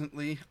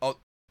recently.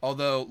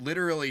 Although,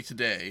 literally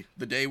today,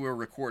 the day we're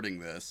recording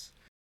this,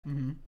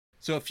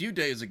 so a few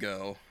days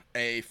ago,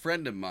 a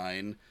friend of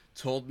mine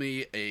told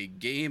me a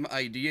game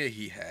idea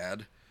he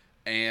had,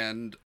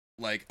 and,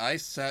 like, I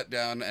sat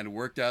down and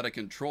worked out a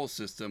control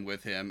system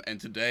with him,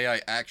 and today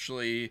I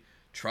actually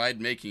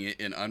tried making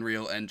it in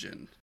Unreal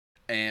Engine.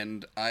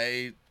 And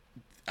I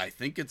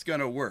think it's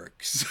gonna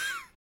work.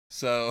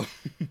 So,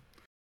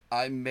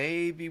 I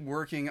may be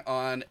working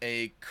on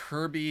a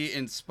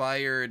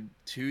Kirby-inspired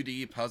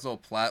 2D puzzle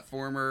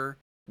platformer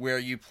where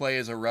you play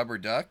as a rubber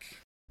duck.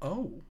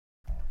 Oh,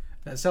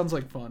 that sounds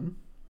like fun.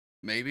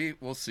 Maybe,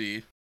 we'll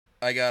see.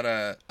 I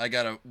gotta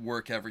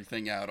work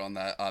everything out on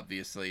that,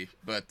 obviously.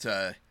 But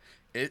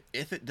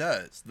if it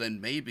does, then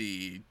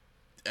maybe,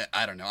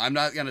 I don't know. I'm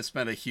not gonna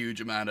spend a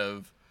huge amount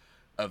of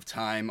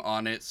time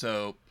on it.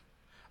 So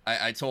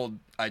I told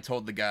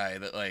the guy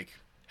that, like,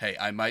 hey,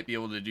 I might be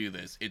able to do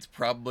this. It's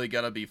probably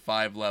gonna be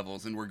 5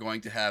 levels, and we're going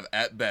to have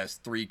at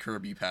best 3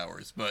 Kirby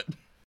powers. But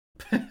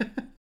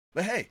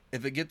but hey,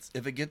 if it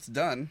gets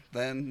done,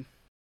 then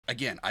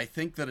again, I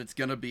think that it's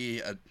gonna be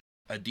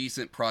a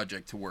decent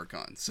project to work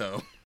on.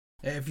 So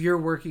if you're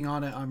working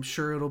on it, I'm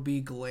sure it'll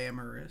be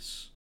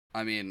glamorous.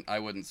 I mean, I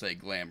wouldn't say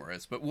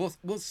glamorous, but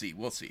we'll see.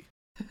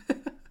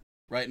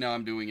 Right now,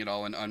 I'm doing it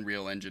all in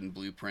Unreal Engine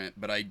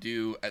Blueprint, but I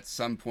do at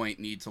some point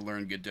need to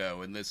learn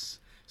Godot, and this,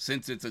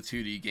 since it's a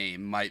 2D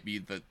game, might be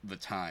the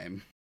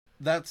time.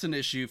 That's an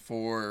issue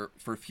for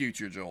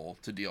future Joel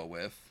to deal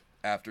with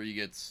after he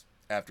gets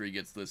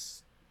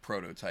this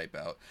prototype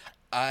out.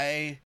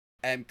 I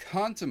am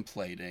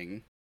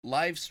contemplating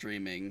live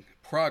streaming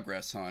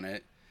progress on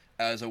it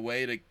as a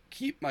way to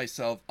keep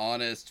myself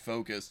honest,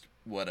 focused,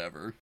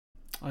 whatever.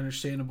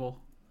 Understandable.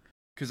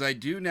 Because I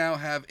do now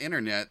have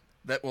internet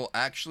that will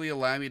actually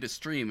allow me to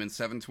stream in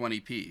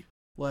 720p.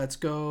 Let's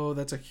go.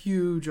 That's a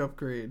huge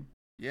upgrade.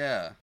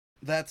 Yeah.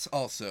 That's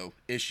also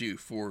issue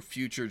for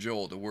future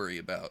Joel to worry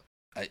about.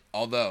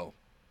 Although,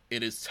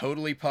 it is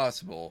totally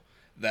possible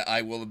that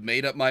I will have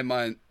made up my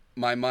mind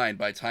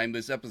by the time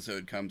this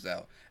episode comes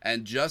out.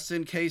 And just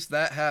in case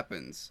that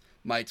happens,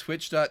 my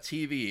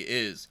twitch.tv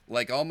is,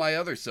 like all my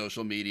other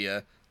social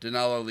media,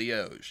 Denalo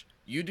Lioge.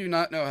 You do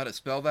not know how to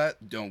spell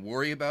that, don't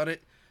worry about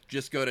it.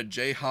 Just go to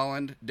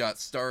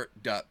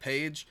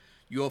jholland.start.page.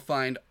 You'll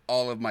find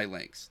all of my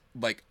links.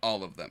 Like,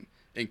 all of them.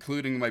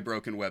 Including my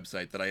broken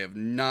website that I have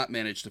not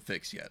managed to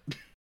fix yet.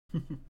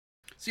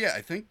 So yeah,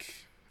 I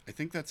think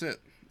that's it.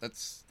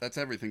 That's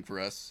everything for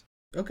us.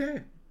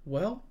 Okay.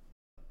 Well,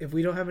 if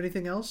we don't have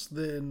anything else,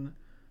 then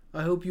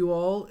I hope you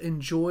all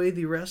enjoy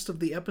the rest of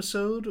the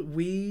episode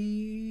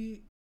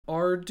we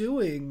are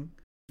doing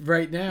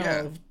right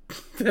now.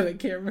 That I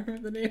can't remember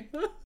the name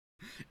of.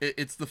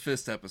 It's the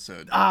F.I.S.T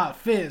episode.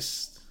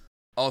 F.I.S.T.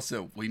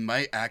 Also, we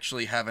might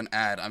actually have an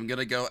ad. I'm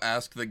gonna go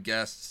ask the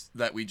guests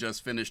that we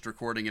just finished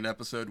recording an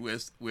episode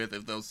with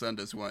if they'll send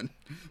us one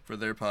for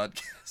their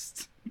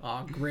podcast.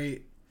 Aw,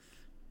 great.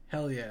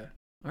 Hell yeah.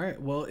 All right,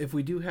 well, if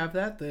we do have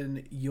that,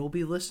 then you'll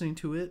be listening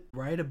to it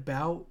right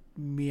about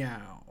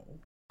meow.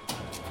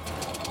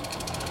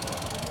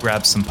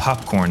 Grab some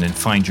popcorn and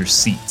find your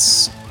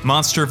seats.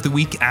 Monster of the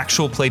Week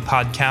Actual Play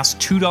Podcast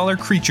 $2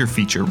 Creature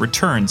Feature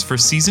returns for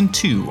Season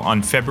 2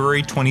 on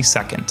February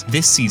 22nd.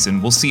 This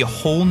season, we'll see a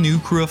whole new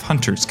crew of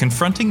hunters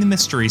confronting the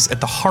mysteries at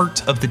the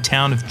heart of the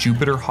town of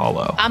Jupiter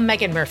Hollow. I'm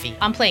Megan Murphy.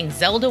 I'm playing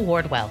Zelda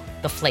Wardwell,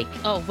 the Flake.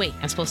 Oh, wait,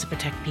 I'm supposed to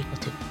protect people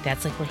too.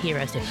 That's like what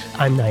heroes do.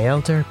 I'm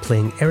Nielder,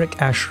 playing Eric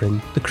Ashrin,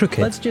 the Crooked.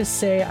 Let's just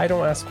say I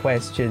don't ask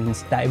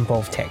questions that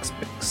involve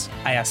textbooks.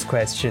 I ask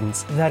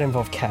questions that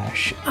involve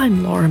cash.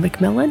 I'm Laura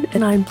McMillan,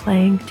 and I'm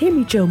playing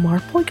Tammy Jo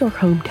Marple, your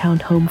hometown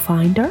home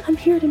finder. I'm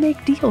here to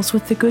make deals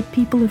with the good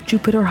people of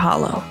Jupiter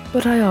Hollow,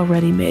 but I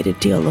already made a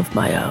deal of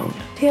my own.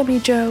 Tammy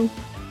Jo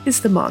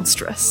is the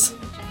monstrous.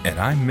 And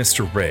I'm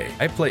Mr. Ray.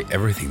 I play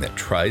everything that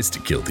tries to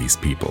kill these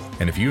people.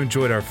 And if you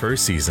enjoyed our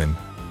first season,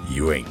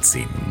 you ain't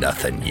seen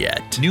nothing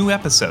yet. New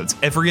episodes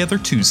every other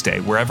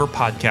Tuesday wherever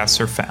podcasts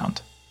are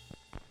found.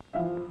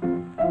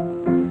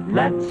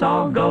 Let's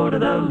all go to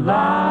the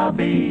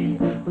lobby.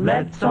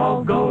 Let's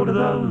all go to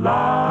the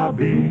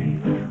lobby.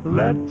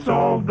 Let's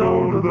all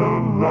go to the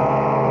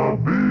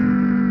lobby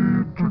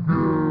to get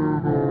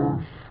our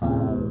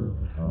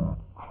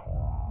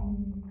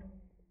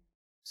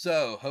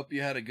So, hope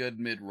you had a good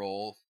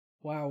mid-roll.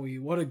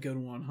 Wowie, what a good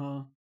one,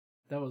 huh?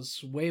 That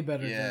was way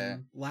better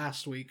than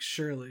last week,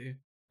 surely.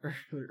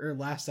 Or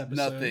last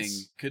episode. Nothing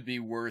could be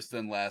worse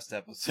than last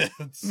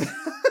episode's.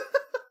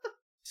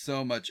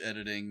 So much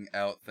editing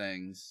out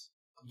things.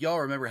 Y'all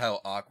remember how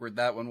awkward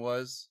that one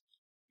was?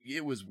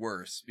 It was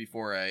worse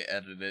before I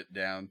edited it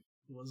down.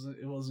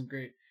 It wasn't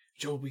great.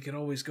 Joe, we can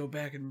always go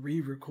back and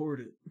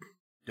re-record it.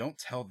 Don't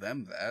tell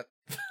them that.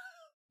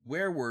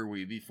 Where were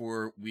we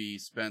before we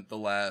spent the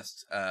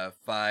last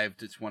 5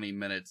 to 20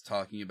 minutes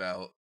talking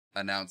about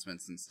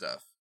announcements and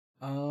stuff?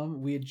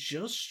 We had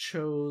just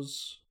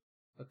chose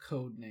a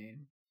code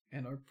name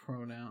and our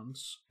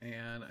pronouns,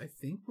 and I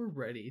think we're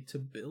ready to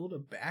build a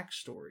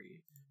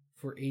backstory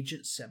for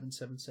Agent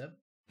 777,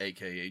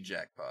 aka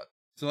Jackpot.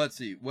 So let's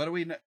see. What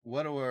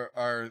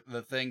are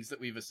the things that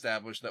we've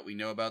established that we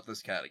know about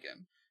this cat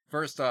again?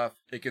 First off,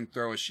 it can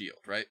throw a shield,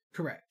 right?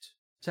 Correct.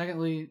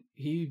 Secondly,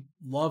 he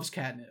loves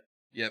catnip.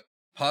 Yep.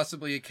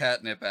 Possibly a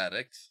catnip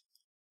addict.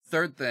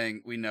 Third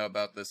thing we know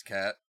about this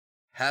cat,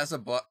 has a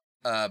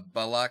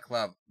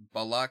balaclava.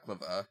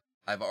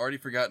 I've already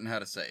forgotten how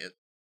to say it.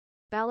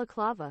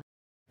 Balaclava.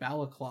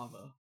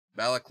 Balaclava.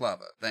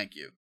 Balaclava, thank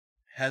you.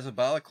 Has a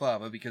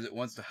balaclava because it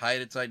wants to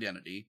hide its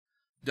identity.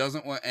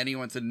 Doesn't want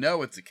anyone to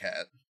know it's a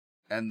cat.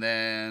 And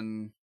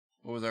then,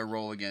 what was our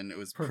role again? It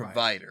was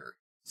provider.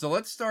 So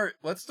let's start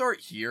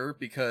here,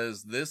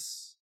 because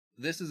this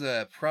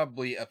is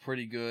probably a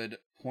pretty good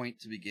point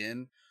to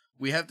begin.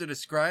 We have to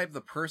describe the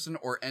person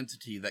or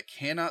entity that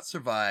cannot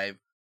survive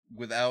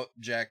without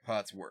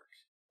Jackpot's work.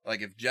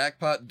 Like, if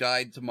Jackpot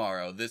died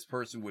tomorrow, this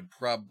person would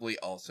probably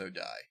also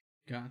die.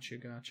 Gotcha.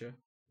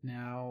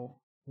 Now,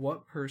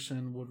 what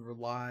person would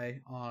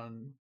rely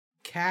on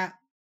cat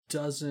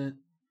doesn't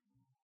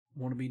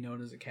want to be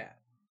known as a cat?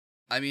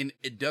 I mean,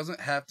 it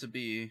doesn't have to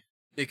be...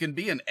 It can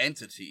be an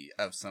entity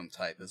of some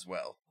type as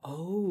well.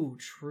 Oh,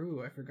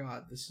 true. I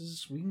forgot.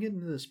 We can get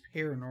into this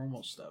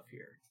paranormal stuff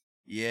here.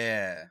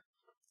 Yeah.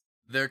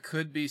 There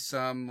could be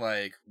some,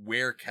 like,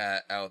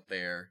 werecat out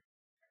there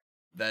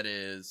that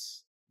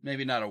is...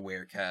 Maybe not a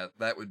werecat.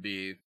 That would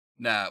be...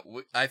 Nah,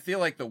 I feel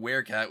like the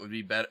werecat would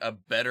be a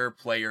better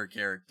player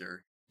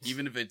character.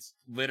 Even if it's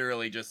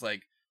literally just,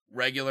 like,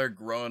 regular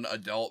grown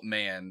adult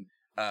man.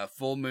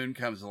 Full moon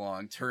comes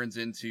along, turns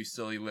into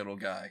silly little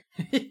guy.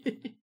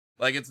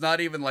 Like, it's not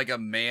even like a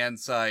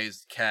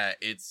man-sized cat.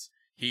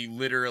 He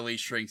literally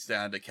shrinks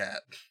down to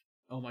cat.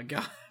 Oh my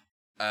god.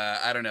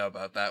 I don't know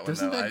about that one,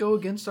 Doesn't that go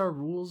against our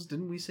rules?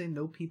 Didn't we say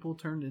no people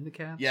turned into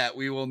cats? Yeah,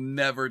 we will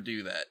never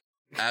do that.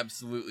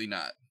 Absolutely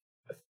not.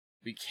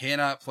 We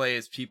cannot play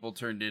as people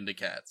turned into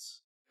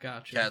cats.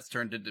 Gotcha. Cats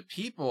turned into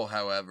people,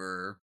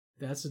 however...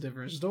 That's a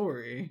different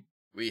story.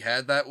 We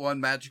had that one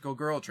magical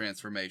girl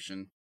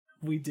transformation.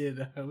 We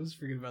did. I was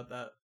forgetting about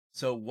that.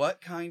 So what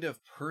kind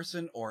of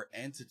person or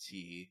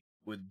entity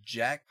would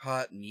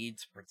Jackpot need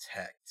to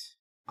protect?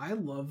 I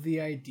love the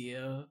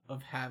idea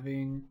of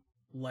having,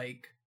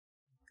 like,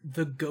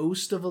 the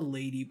ghost of a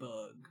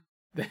ladybug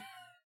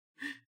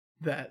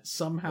that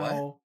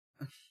somehow...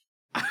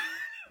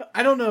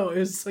 I don't know.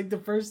 It's like the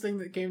first thing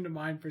that came to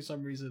mind for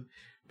some reason.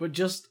 But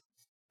just...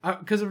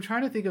 Because I'm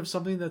trying to think of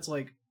something that's,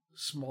 like,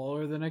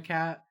 smaller than a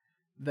cat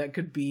that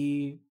could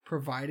be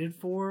provided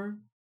for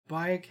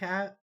by a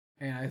cat.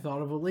 And I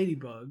thought of a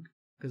ladybug,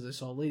 because I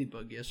saw a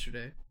ladybug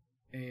yesterday.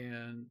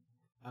 And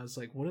I was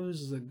like, what if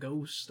this is the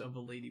ghost of a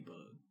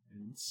ladybug?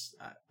 And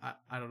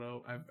I don't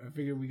know. I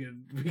figured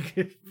we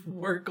could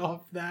work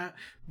off that.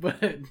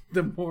 But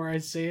the more I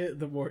say it,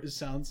 the more it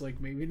sounds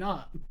like maybe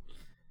not.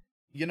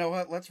 You know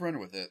what? Let's run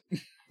with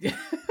it.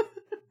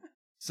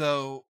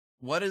 So,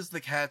 what is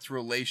the cat's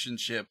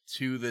relationship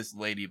to this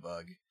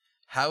ladybug?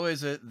 How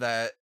is it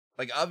that...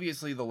 Like,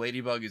 obviously the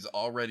ladybug is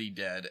already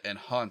dead and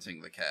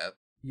haunting the cat.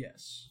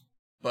 Yes.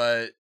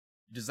 But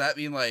does that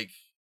mean, like...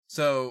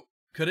 So,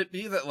 could it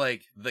be that,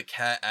 like, the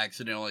cat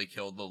accidentally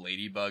killed the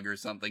ladybug or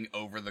something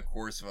over the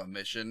course of a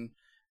mission,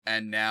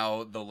 and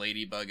now the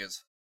ladybug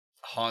is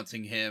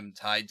haunting him,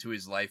 tied to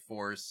his life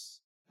force?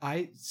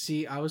 I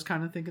was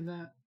kind of thinking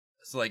that.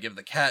 So, like, if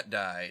the cat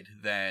died,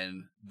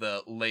 then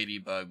the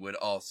ladybug would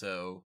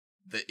also...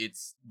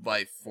 its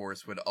life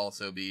force would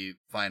also be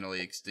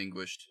finally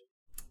extinguished.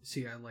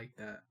 See, I like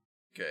that.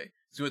 Okay.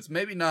 So it's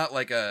maybe not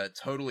like a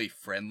totally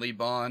friendly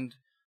bond,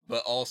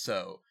 but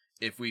also,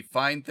 if we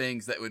find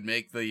things that would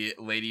make the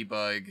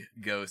ladybug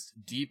ghost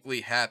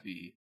deeply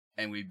happy,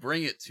 and we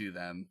bring it to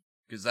them,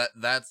 because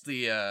that's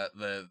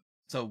the...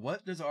 So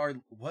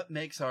what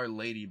makes our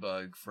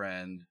ladybug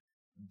friend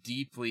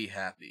deeply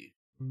happy?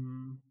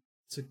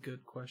 It's a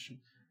good question.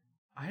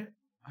 I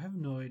have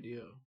no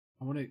idea.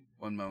 One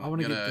moment. I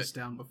want to get this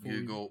down before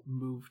we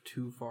move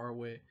too far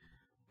away.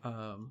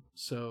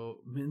 So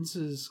Minz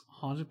is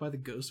haunted by the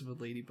ghost of a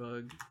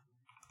ladybug.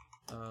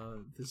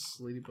 This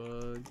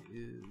ladybug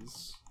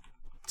is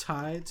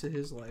tied to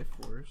his life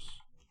force.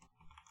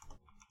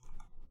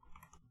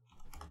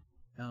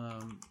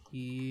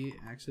 He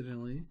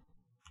accidentally...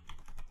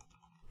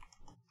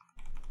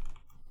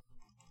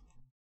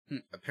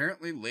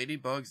 Apparently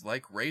ladybugs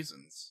like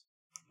raisins.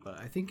 But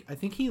I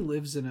think he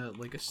lives in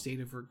a state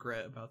of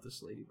regret about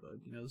this ladybug.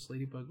 You know, this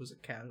ladybug was a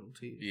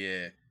casualty.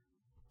 Yeah.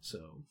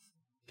 So...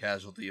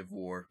 Casualty of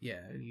war. Yeah,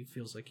 and he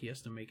feels like he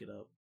has to make it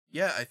up.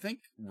 Yeah, I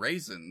think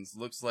raisins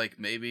looks like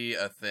maybe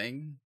a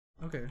thing.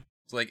 Okay.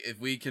 It's like, if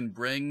we can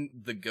bring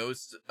the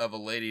ghost of a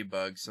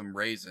ladybug some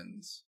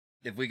raisins,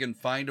 if we can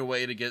find a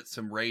way to get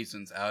some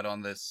raisins out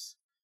on this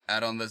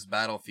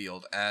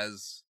battlefield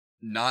as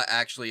not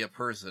actually a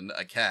person,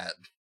 a cat.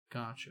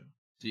 Gotcha.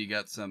 So you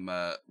got some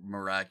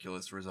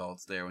miraculous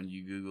results there when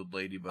you Googled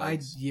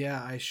ladybugs.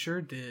 I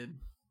sure did.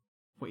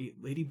 Wait,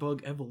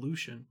 ladybug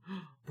evolution.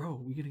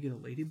 Bro, we gonna get a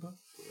ladybug?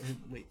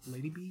 Wait,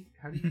 ladybee?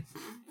 How do you...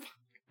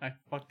 I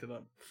fucked it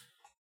up.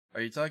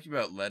 Are you talking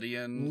about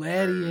Ledian?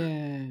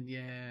 Ledian,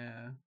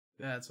 yeah.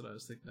 That's what I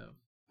was thinking of.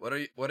 What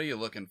are you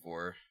looking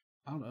for?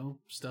 I don't know.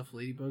 Stuff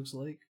ladybugs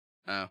like.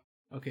 Oh.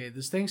 Okay,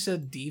 this thing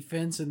said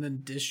defense and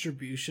then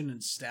distribution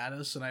and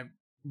status, and I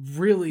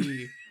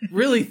really,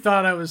 really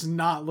thought I was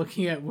not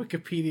looking at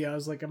Wikipedia. I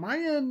was like, am I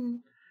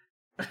in...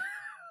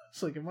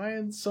 It's like, am I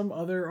in some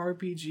other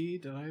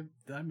RPG?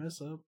 Did I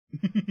mess up?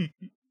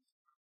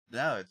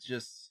 No, it's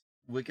just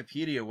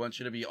Wikipedia wants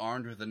you to be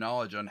armed with the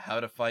knowledge on how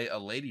to fight a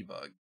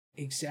ladybug.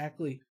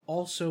 Exactly.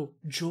 Also,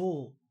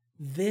 Joel,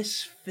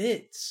 this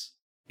fits.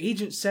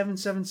 Agent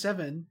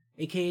 777,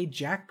 aka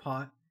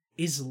Jackpot,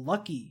 is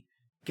lucky.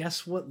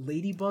 Guess what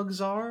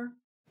ladybugs are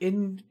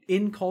in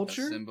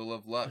culture? A symbol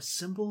of luck. A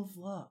symbol of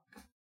luck.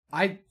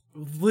 I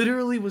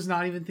literally was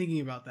not even thinking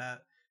about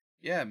that.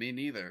 Yeah, me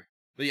neither.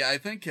 But yeah, I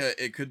think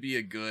it could be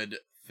a good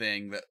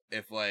thing that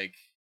if like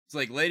it's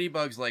like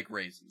ladybugs like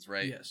raisins,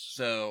 right? Yes.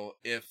 So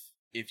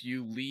if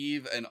you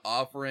leave an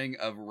offering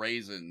of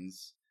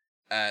raisins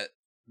at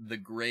the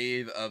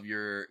grave of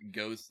your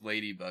ghost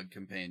ladybug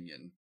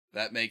companion,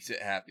 that makes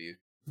it happy.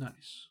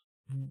 Nice.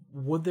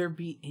 Would there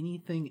be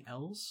anything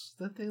else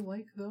that they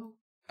like though?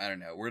 I don't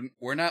know.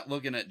 We're not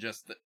looking at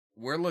just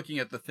we're looking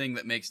at the thing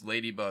that makes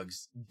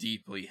ladybugs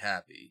deeply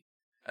happy.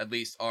 At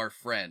least our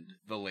friend,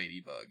 the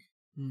ladybug.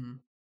 Hmm.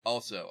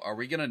 Also, are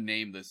we gonna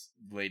name this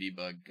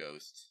ladybug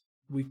Ghost?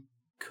 We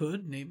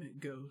could name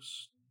it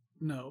Ghost.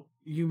 No,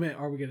 you meant,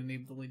 are we gonna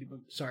name the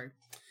ladybug? Sorry.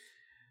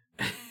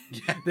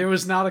 There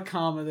was not a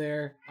comma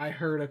there. I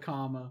heard a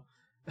comma.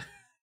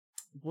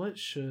 What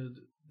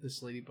should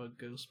this ladybug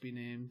Ghost be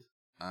named?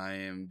 I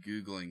am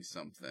Googling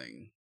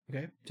something.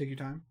 Okay, take your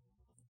time.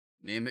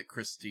 Name it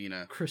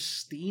Christina.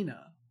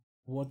 Christina.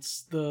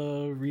 What's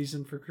the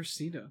reason for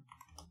Christina?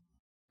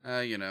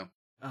 You know.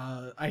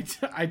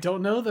 I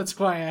don't know. That's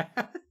why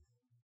I.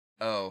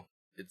 Oh,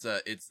 it's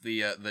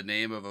the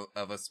name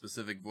of a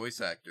specific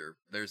voice actor.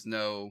 There's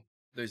no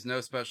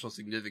special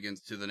significance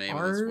to the name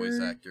of this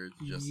voice actor.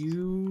 It's just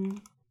you.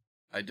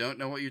 I don't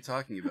know what you're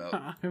talking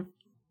about.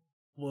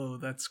 Whoa,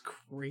 that's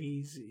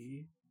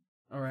crazy.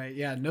 All right,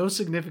 yeah, no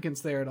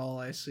significance there at all.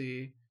 I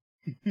see.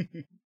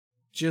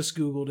 Just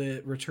Googled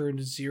it,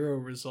 returned 0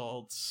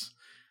 results.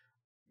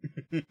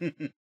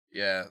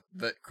 Yeah,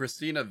 but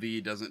Christina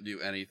V doesn't do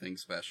anything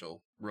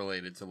special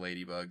related to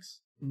ladybugs.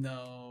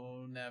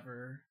 No,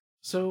 never.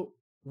 So,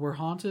 we're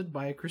haunted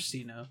by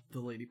Christina,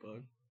 the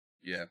ladybug.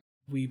 Yeah.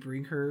 We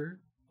bring her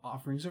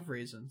offerings of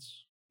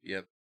raisins.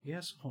 Yep.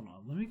 Yes, hold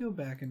on. Let me go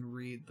back and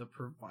read the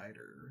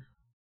provider.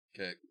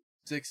 Okay.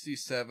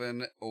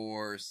 67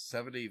 or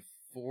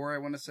 74, I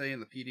want to say, in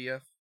the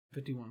PDF.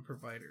 51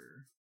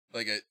 provider.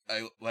 Like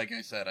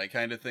I said, I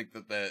kind of think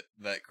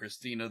that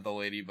Christina the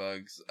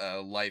ladybug's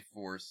life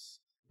force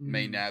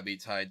may now be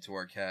tied to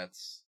our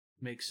cats.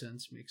 Makes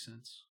sense.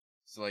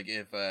 So like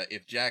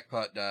if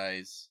Jackpot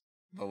dies,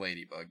 the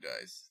ladybug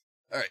dies.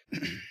 All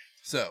right.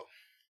 So,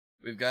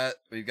 we've got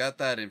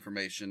that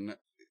information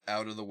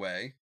out of the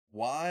way.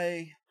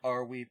 Why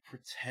are we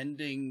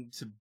pretending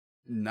to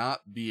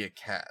not be a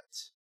cat?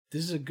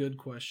 This is a good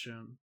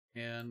question,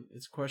 and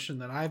it's a question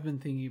that I've been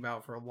thinking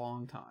about for a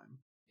long time.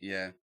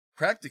 Yeah.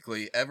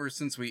 Practically ever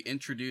since we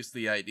introduced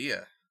the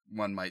idea,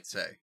 one might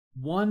say.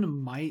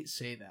 One might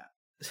say that.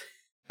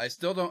 I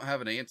still don't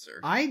have an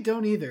answer. I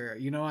don't either.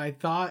 You know, I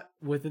thought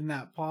within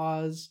that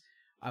pause,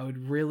 I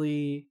would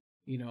really,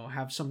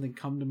 have something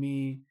come to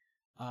me,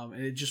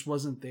 and it just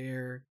wasn't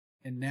there.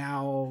 And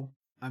now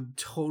I'm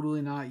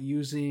totally not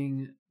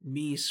using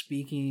me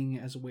speaking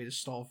as a way to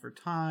stall for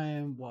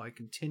time while I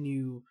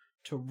continue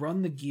to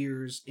run the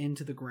gears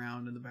into the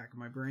ground in the back of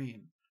my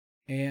brain.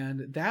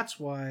 And that's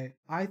why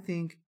I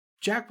think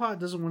Jackpot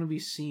doesn't want to be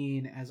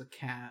seen as a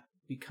cat,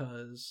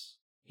 because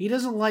he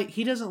doesn't like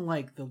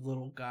the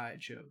little guy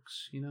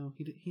jokes.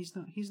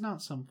 He's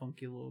not some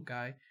funky little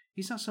guy.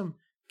 He's not some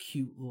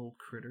cute little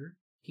critter.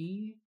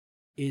 He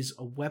is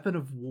a weapon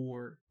of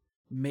war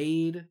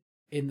made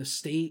in the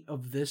state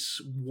of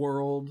this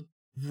world,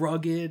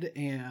 rugged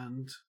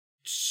and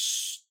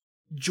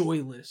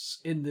joyless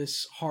in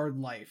this hard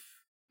life.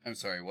 I'm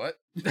sorry, what?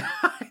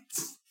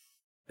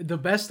 The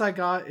best I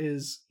got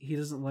is he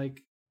doesn't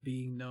like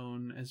being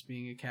known as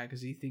being a cat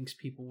because he thinks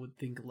people would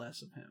think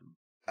less of him.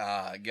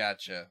 Ah,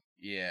 gotcha.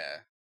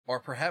 Yeah. Or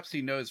perhaps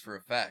he knows for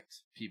a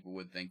fact people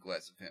would think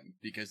less of him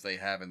because they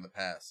have in the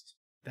past.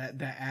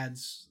 That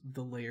adds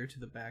the layer to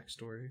the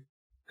backstory.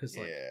 Because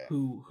yeah.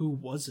 Who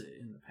was it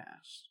in the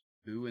past?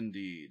 Who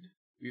indeed?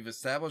 We've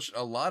established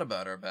a lot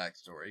about our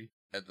backstory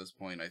at this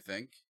point, I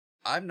think.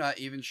 I'm not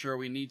even sure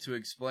we need to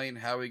explain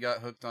how we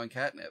got hooked on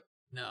catnip.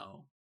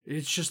 No.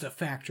 It's just a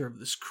factor of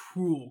this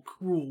cruel,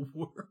 cruel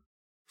world.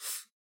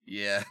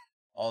 Yeah.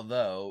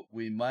 Although,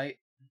 we might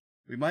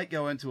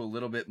go into a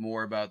little bit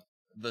more about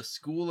the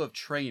school of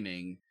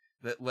training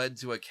that led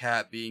to a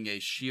cat being a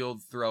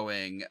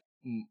shield-throwing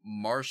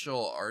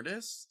martial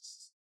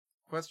artist? ?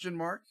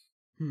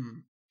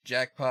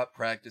 Jackpot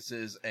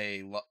practices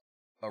a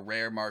a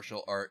rare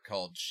martial art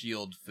called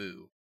Shield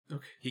Fu.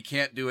 Okay. He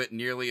can't do it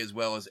nearly as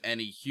well as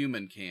any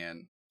human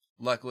can.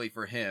 Luckily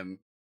for him,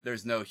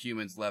 there's no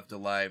humans left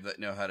alive that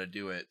know how to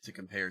do it to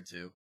compare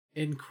to.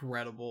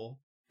 Incredible.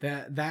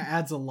 That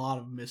adds a lot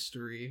of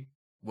mystery.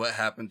 What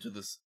happened to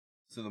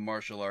the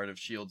martial art of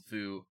Shield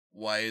Fu?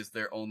 Why is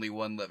there only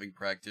one living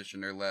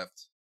practitioner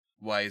left?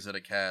 Why is it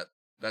a cat?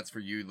 That's for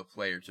you, the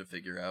player, to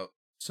figure out.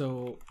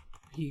 So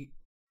he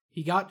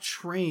got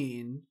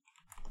trained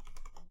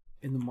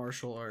in the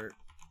martial art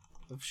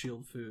of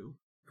Shield Fu.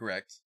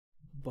 Correct.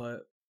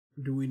 But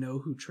do we know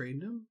who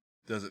trained him?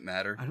 Doesn't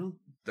matter.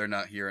 They're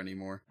not here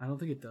anymore. I don't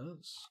think it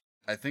does.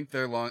 I think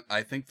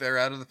they're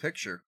out of the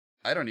picture.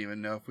 I don't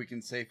even know if we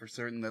can say for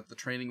certain that the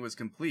training was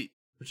complete.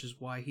 Which is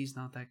why he's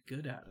not that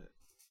good at it.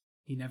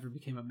 He never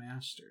became a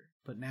master.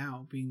 But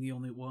now, being the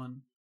only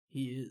one,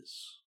 he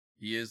is.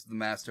 He is the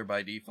master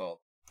by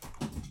default.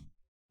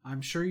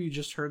 I'm sure you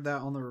just heard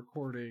that on the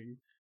recording.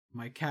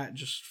 My cat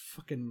just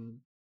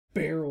fucking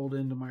barreled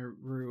into my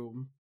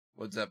room.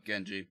 What's up,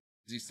 Genji?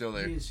 Is he still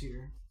there? He is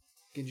here.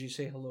 Genji,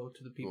 say hello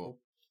to the people. Cool.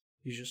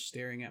 He's just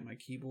staring at my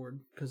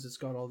keyboard because it's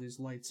got all these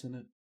lights in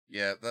it.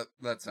 Yeah,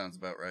 that sounds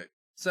about right.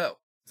 So,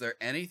 is there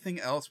anything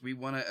else we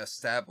want to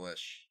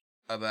establish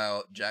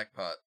about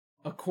Jackpot?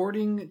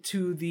 According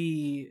to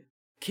the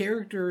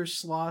character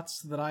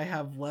slots that I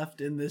have left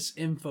in this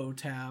info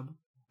tab,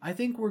 I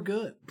think we're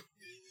good.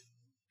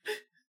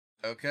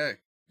 Okay.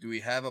 Do we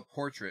have a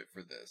portrait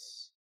for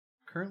this?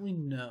 Currently,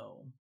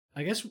 no.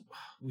 I guess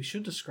we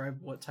should describe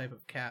what type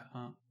of cat,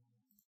 huh?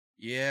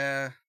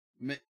 Yeah.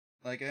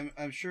 Like,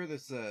 I'm sure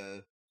this,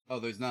 oh,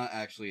 there's not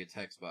actually a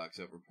text box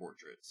over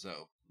portrait,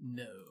 so.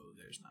 No,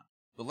 there's not.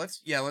 But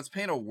let's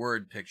paint a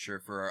word picture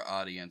for our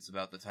audience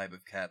about the type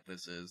of cat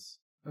this is.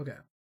 Okay.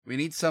 We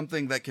need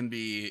something that can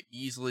be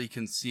easily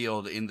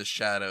concealed in the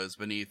shadows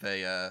beneath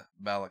a,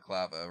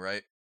 balaclava,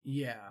 right?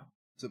 Yeah.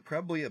 So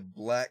probably a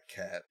black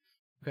cat.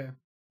 Okay.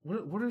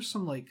 What are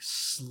some, like,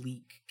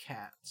 sleek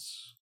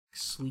cats?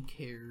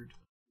 Sleek-haired.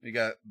 We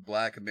got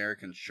black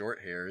American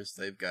short hairs.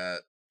 They've got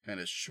kind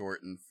of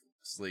short and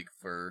sleek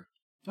fur.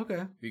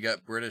 Okay. We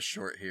got British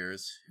short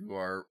hairs, who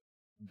are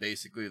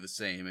basically the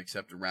same,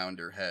 except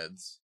rounder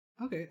heads.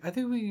 Okay, I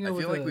think we can go I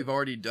feel like we've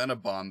already done a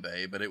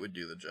Bombay, but it would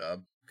do the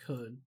job.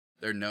 Could.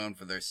 They're known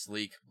for their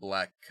sleek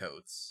black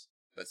coats,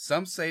 but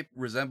some say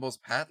resembles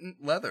patent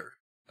leather,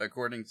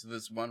 according to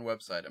this one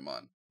website I'm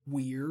on.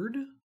 Weird.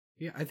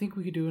 Yeah, I think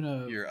we could do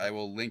Here, I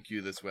will link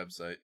you this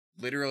website.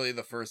 Literally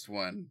the first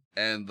one,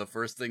 and the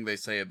first thing they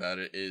say about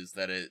it is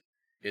that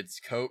its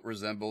coat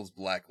resembles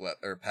black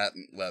or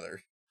patent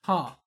leather.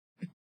 Huh.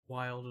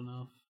 Wild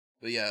enough.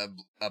 But yeah,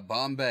 a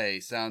Bombay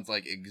sounds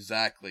like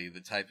exactly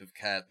the type of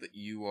cat that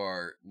you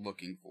are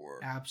looking for.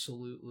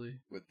 Absolutely.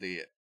 With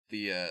the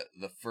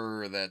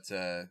fur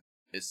that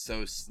is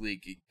so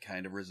sleek it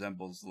kind of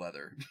resembles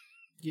leather.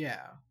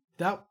 Yeah.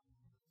 That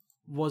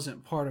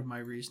wasn't part of my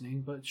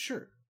reasoning, but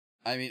sure.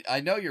 I mean, I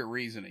know your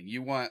reasoning.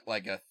 You want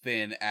like a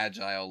thin,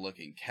 agile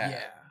looking cat.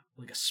 Yeah,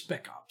 like a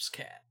Spec Ops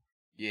cat.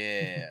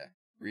 Yeah.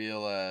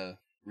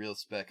 real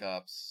Spec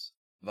Ops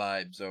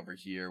vibes over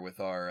here with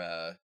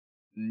our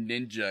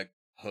ninja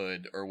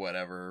hood or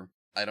whatever.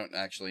 I don't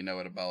actually know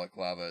what a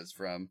balaclava is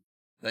from.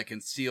 That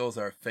conceals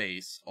our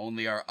face,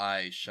 only our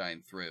eyes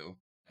shine through.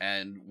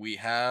 And we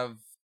have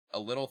a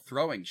little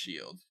throwing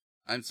shield.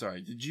 I'm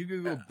sorry, did you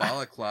Google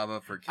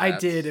balaclava for cats? I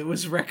did, it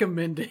was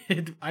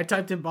recommended. I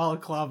typed in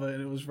balaclava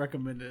and it was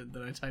recommended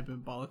that I type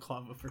in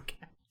balaclava for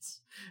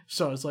cats.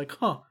 So I was like,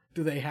 huh,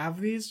 do they have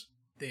these?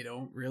 They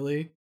don't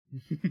really.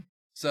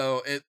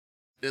 So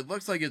it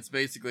looks like it's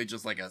basically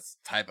just like a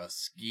type of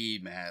ski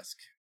mask.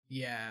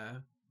 Yeah.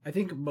 I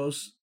think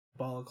most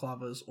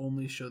balaclavas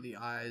only show the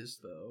eyes,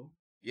 though.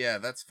 Yeah,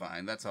 that's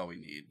fine. That's all we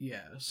need.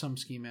 Yeah, some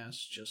ski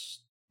masks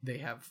they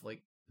have,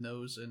 like,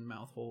 nose and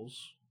mouth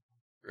holes.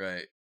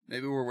 Right.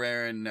 Maybe we're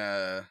wearing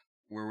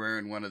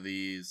one of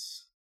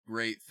these.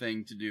 Great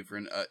thing to do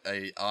for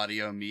a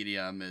audio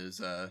medium is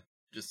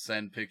just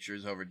send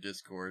pictures over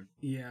Discord.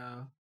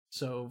 Yeah.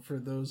 So for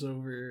those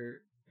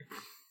on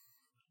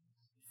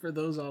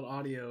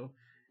audio,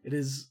 it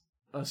is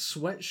a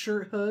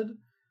sweatshirt hood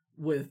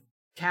with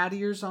cat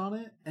ears on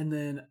it, and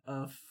then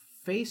a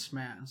face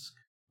mask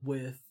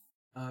with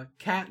a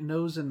cat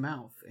nose and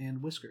mouth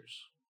and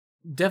whiskers.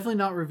 Definitely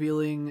not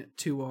revealing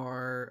to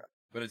our...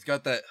 But it's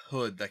got that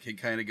hood that can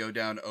kind of go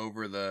down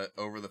over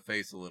the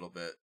face a little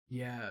bit.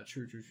 Yeah,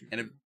 true.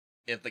 And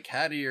if the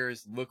cat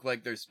ears look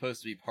like they're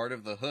supposed to be part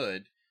of the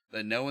hood,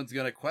 then no one's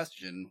gonna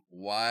question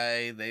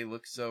why they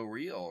look so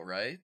real,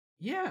 right?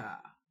 Yeah.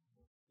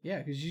 Yeah,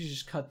 because you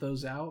just cut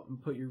those out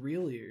and put your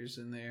real ears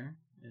in there,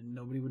 and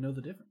nobody would know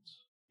the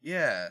difference.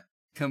 Yeah,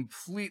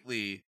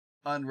 completely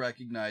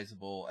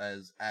unrecognizable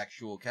as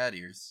actual cat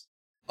ears.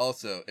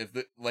 Also, if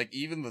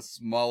even the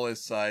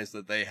smallest size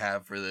that they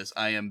have for this,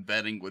 I am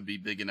betting would be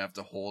big enough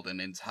to hold an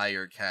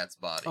entire cat's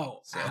body. Oh,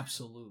 so.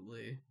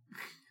 Absolutely.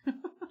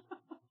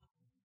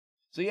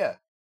 So yeah,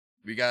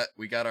 we got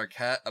our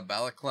cat, a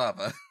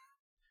balaclava,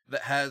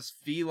 that has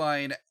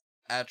feline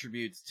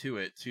attributes to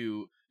it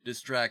to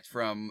distract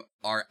from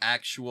our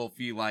actual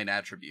feline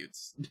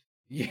attributes.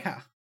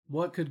 Yeah.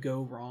 What could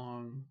go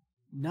wrong?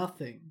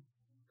 Nothing.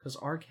 Because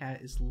our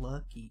cat is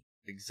lucky.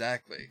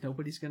 Exactly.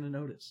 Nobody's going to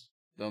notice.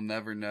 They'll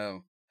never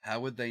know. How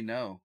would they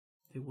know?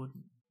 They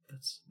wouldn't.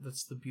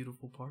 That's the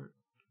beautiful part.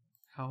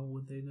 How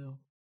would they know?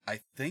 I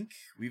think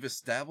we've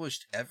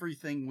established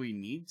everything we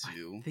need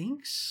to. I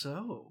think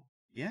so.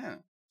 Yeah.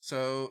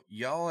 So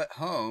y'all at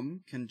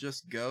home can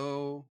just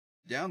go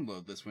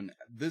download this one.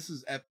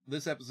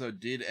 This episode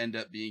did end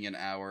up being an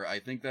hour. I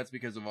think that's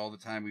because of all the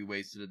time we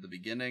wasted at the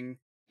beginning.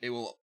 It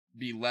will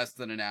be less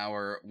than an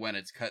hour when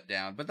it's cut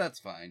down, but that's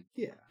fine.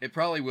 Yeah. It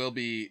probably will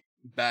be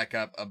back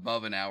up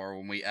above an hour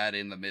when we add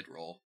in the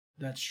mid-roll.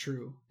 That's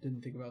true.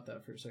 Didn't think about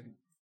that for a second.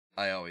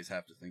 I always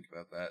have to think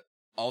about that.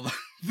 Although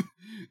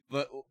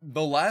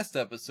the last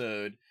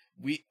episode,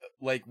 we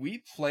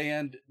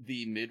planned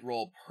the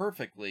mid-roll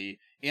perfectly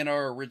in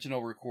our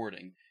original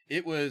recording.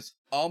 It was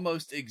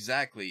almost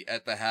exactly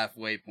at the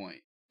halfway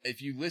point.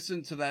 If you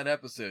listen to that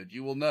episode,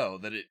 you will know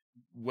that it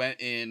went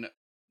in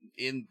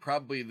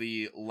probably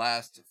the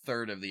last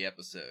third of the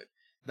episode.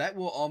 That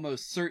will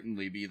almost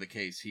certainly be the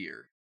case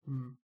here.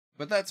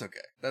 But that's okay.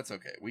 That's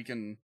okay.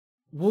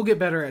 We'll get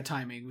better at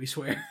timing, we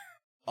swear.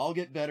 I'll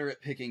get better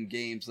at picking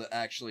games that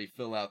actually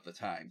fill out the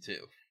time,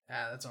 too.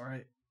 That's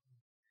alright.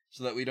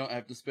 So that we don't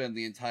have to spend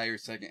the entire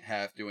second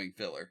half doing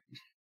filler.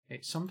 Hey,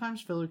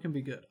 sometimes filler can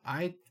be good.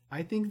 I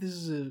think this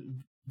is a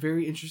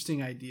very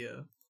interesting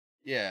idea.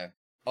 Yeah.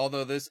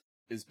 Although this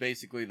is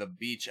basically the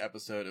beach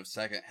episode of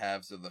second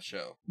halves of the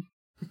show.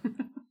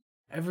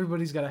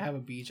 Everybody's got to have a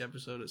beach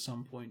episode at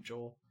some point,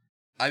 Joel.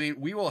 I mean,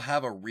 we will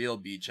have a real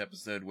beach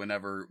episode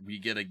whenever we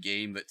get a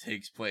game that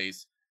takes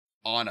place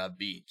on a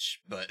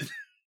beach, but...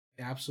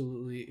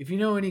 Absolutely. If you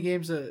know any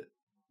games that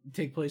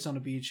take place on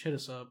a beach, hit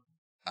us up.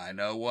 I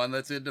know one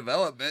that's in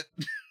development.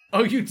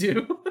 Oh, you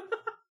do?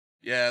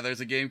 Yeah, there's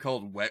a game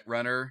called Wet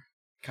Runner,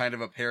 kind of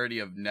a parody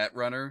of Net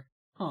Runner.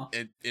 Huh.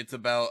 It's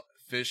about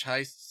fish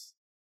heists.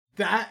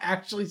 That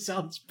actually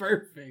sounds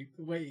perfect.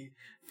 Wait,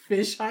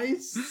 fish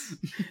heists?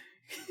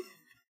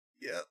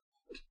 Yep.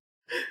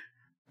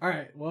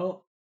 Alright,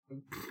 well,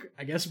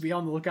 I guess be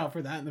on the lookout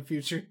for that in the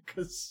future,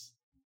 because...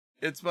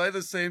 It's by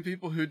the same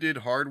people who did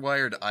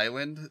Hardwired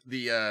Island,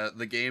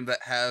 the game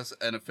that has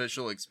an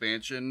official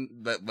expansion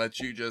that lets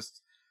you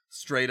just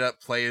straight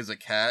up play as a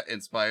cat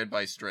inspired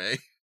by Stray.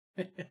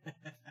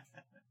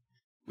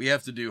 We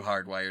have to do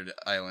Hardwired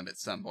Island at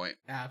some point.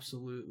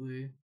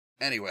 Absolutely.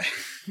 Anyway.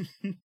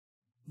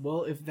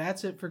 Well, if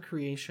that's it for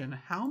creation,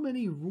 how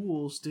many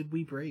rules did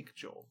we break,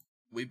 Joel?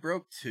 We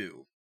broke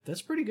 2.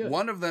 That's pretty good.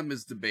 One of them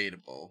is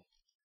debatable,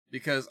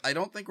 because I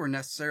don't think we're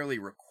necessarily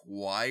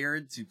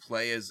required to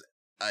play as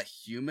a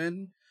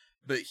human,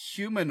 but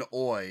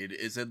humanoid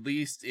is at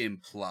least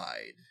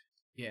implied.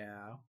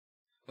 Yeah.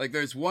 Like,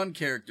 there's one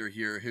character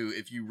here who,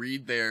 if you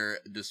read their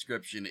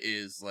description,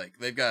 is like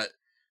they've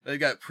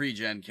got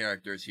pre-gen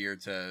characters here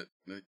to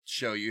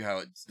show you how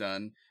it's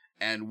done,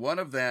 and one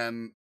of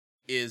them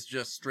is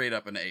just straight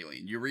up an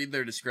alien. You read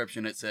their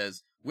description, it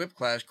says,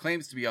 Whipclash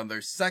claims to be on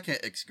their second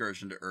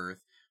excursion to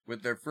Earth,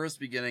 with their first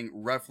beginning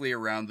roughly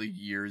around the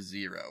year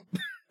 0.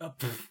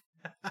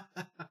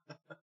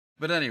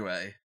 But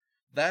anyway,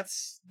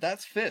 that's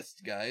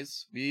F.I.S.T,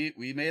 guys. We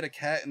made a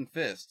cat in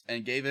F.I.S.T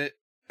and gave it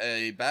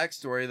a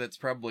backstory that's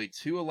probably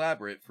too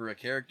elaborate for a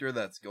character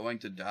that's going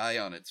to die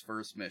on its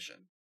first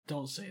mission.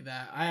 Don't say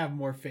that. I have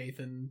more faith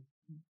in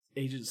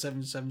Agent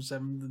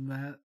 777 than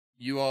that.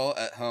 You all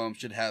at home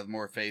should have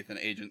more faith in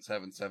Agent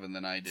 77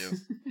 than I do.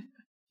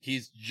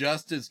 He's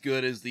just as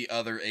good as the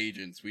other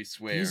agents, we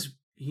swear.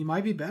 He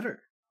might be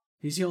better.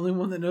 He's the only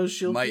one that knows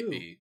S.H.I.E.L.D. Might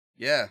be.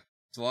 Yeah.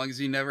 As long as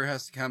he never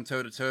has to come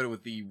toe-to-toe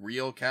with the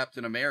real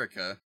Captain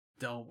America.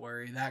 Don't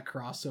worry, that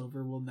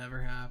crossover will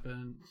never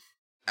happen.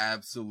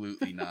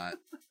 Absolutely not.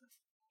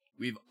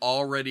 We've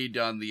already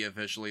done the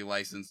officially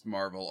licensed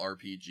Marvel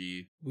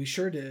RPG. We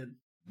sure did.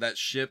 That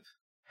ship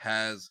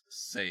has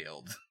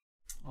sailed.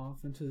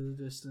 Off into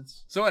the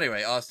distance. So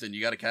anyway, Austin,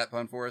 you got a cat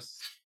pun for us?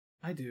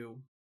 I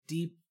do.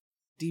 Deep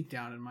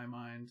down in my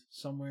mind.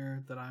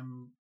 Somewhere that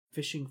I'm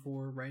fishing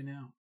for right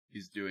now.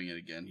 He's doing it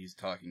again. He's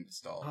talking to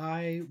Stahl.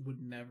 I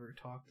would never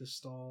talk to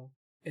Stahl.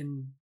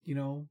 And, you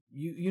know,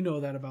 you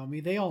know that about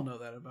me. They all know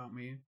that about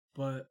me.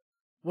 But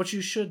what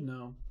you should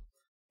know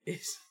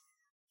is...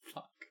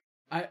 Fuck.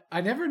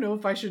 I never know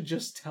if I should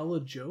just tell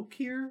a joke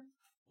here,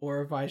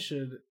 or if I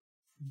should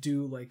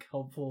do, like,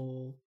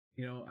 helpful...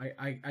 You know,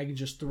 I can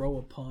just throw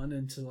a pun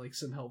into, like,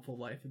 some helpful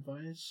life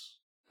advice.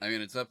 I mean,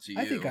 it's up to you.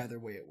 I think either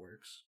way it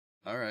works.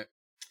 Alright.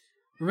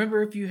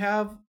 Remember, if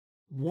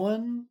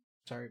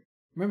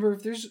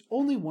there's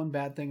only one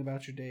bad thing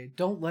about your day,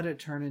 don't let it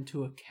turn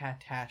into a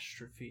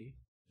catastrophe.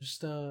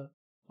 Just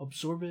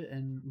absorb it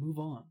and move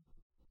on.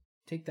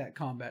 Take that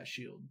combat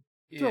shield.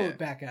 Yeah. Throw it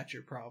back at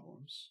your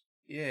problems.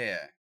 Yeah.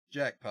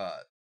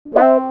 Jackpot.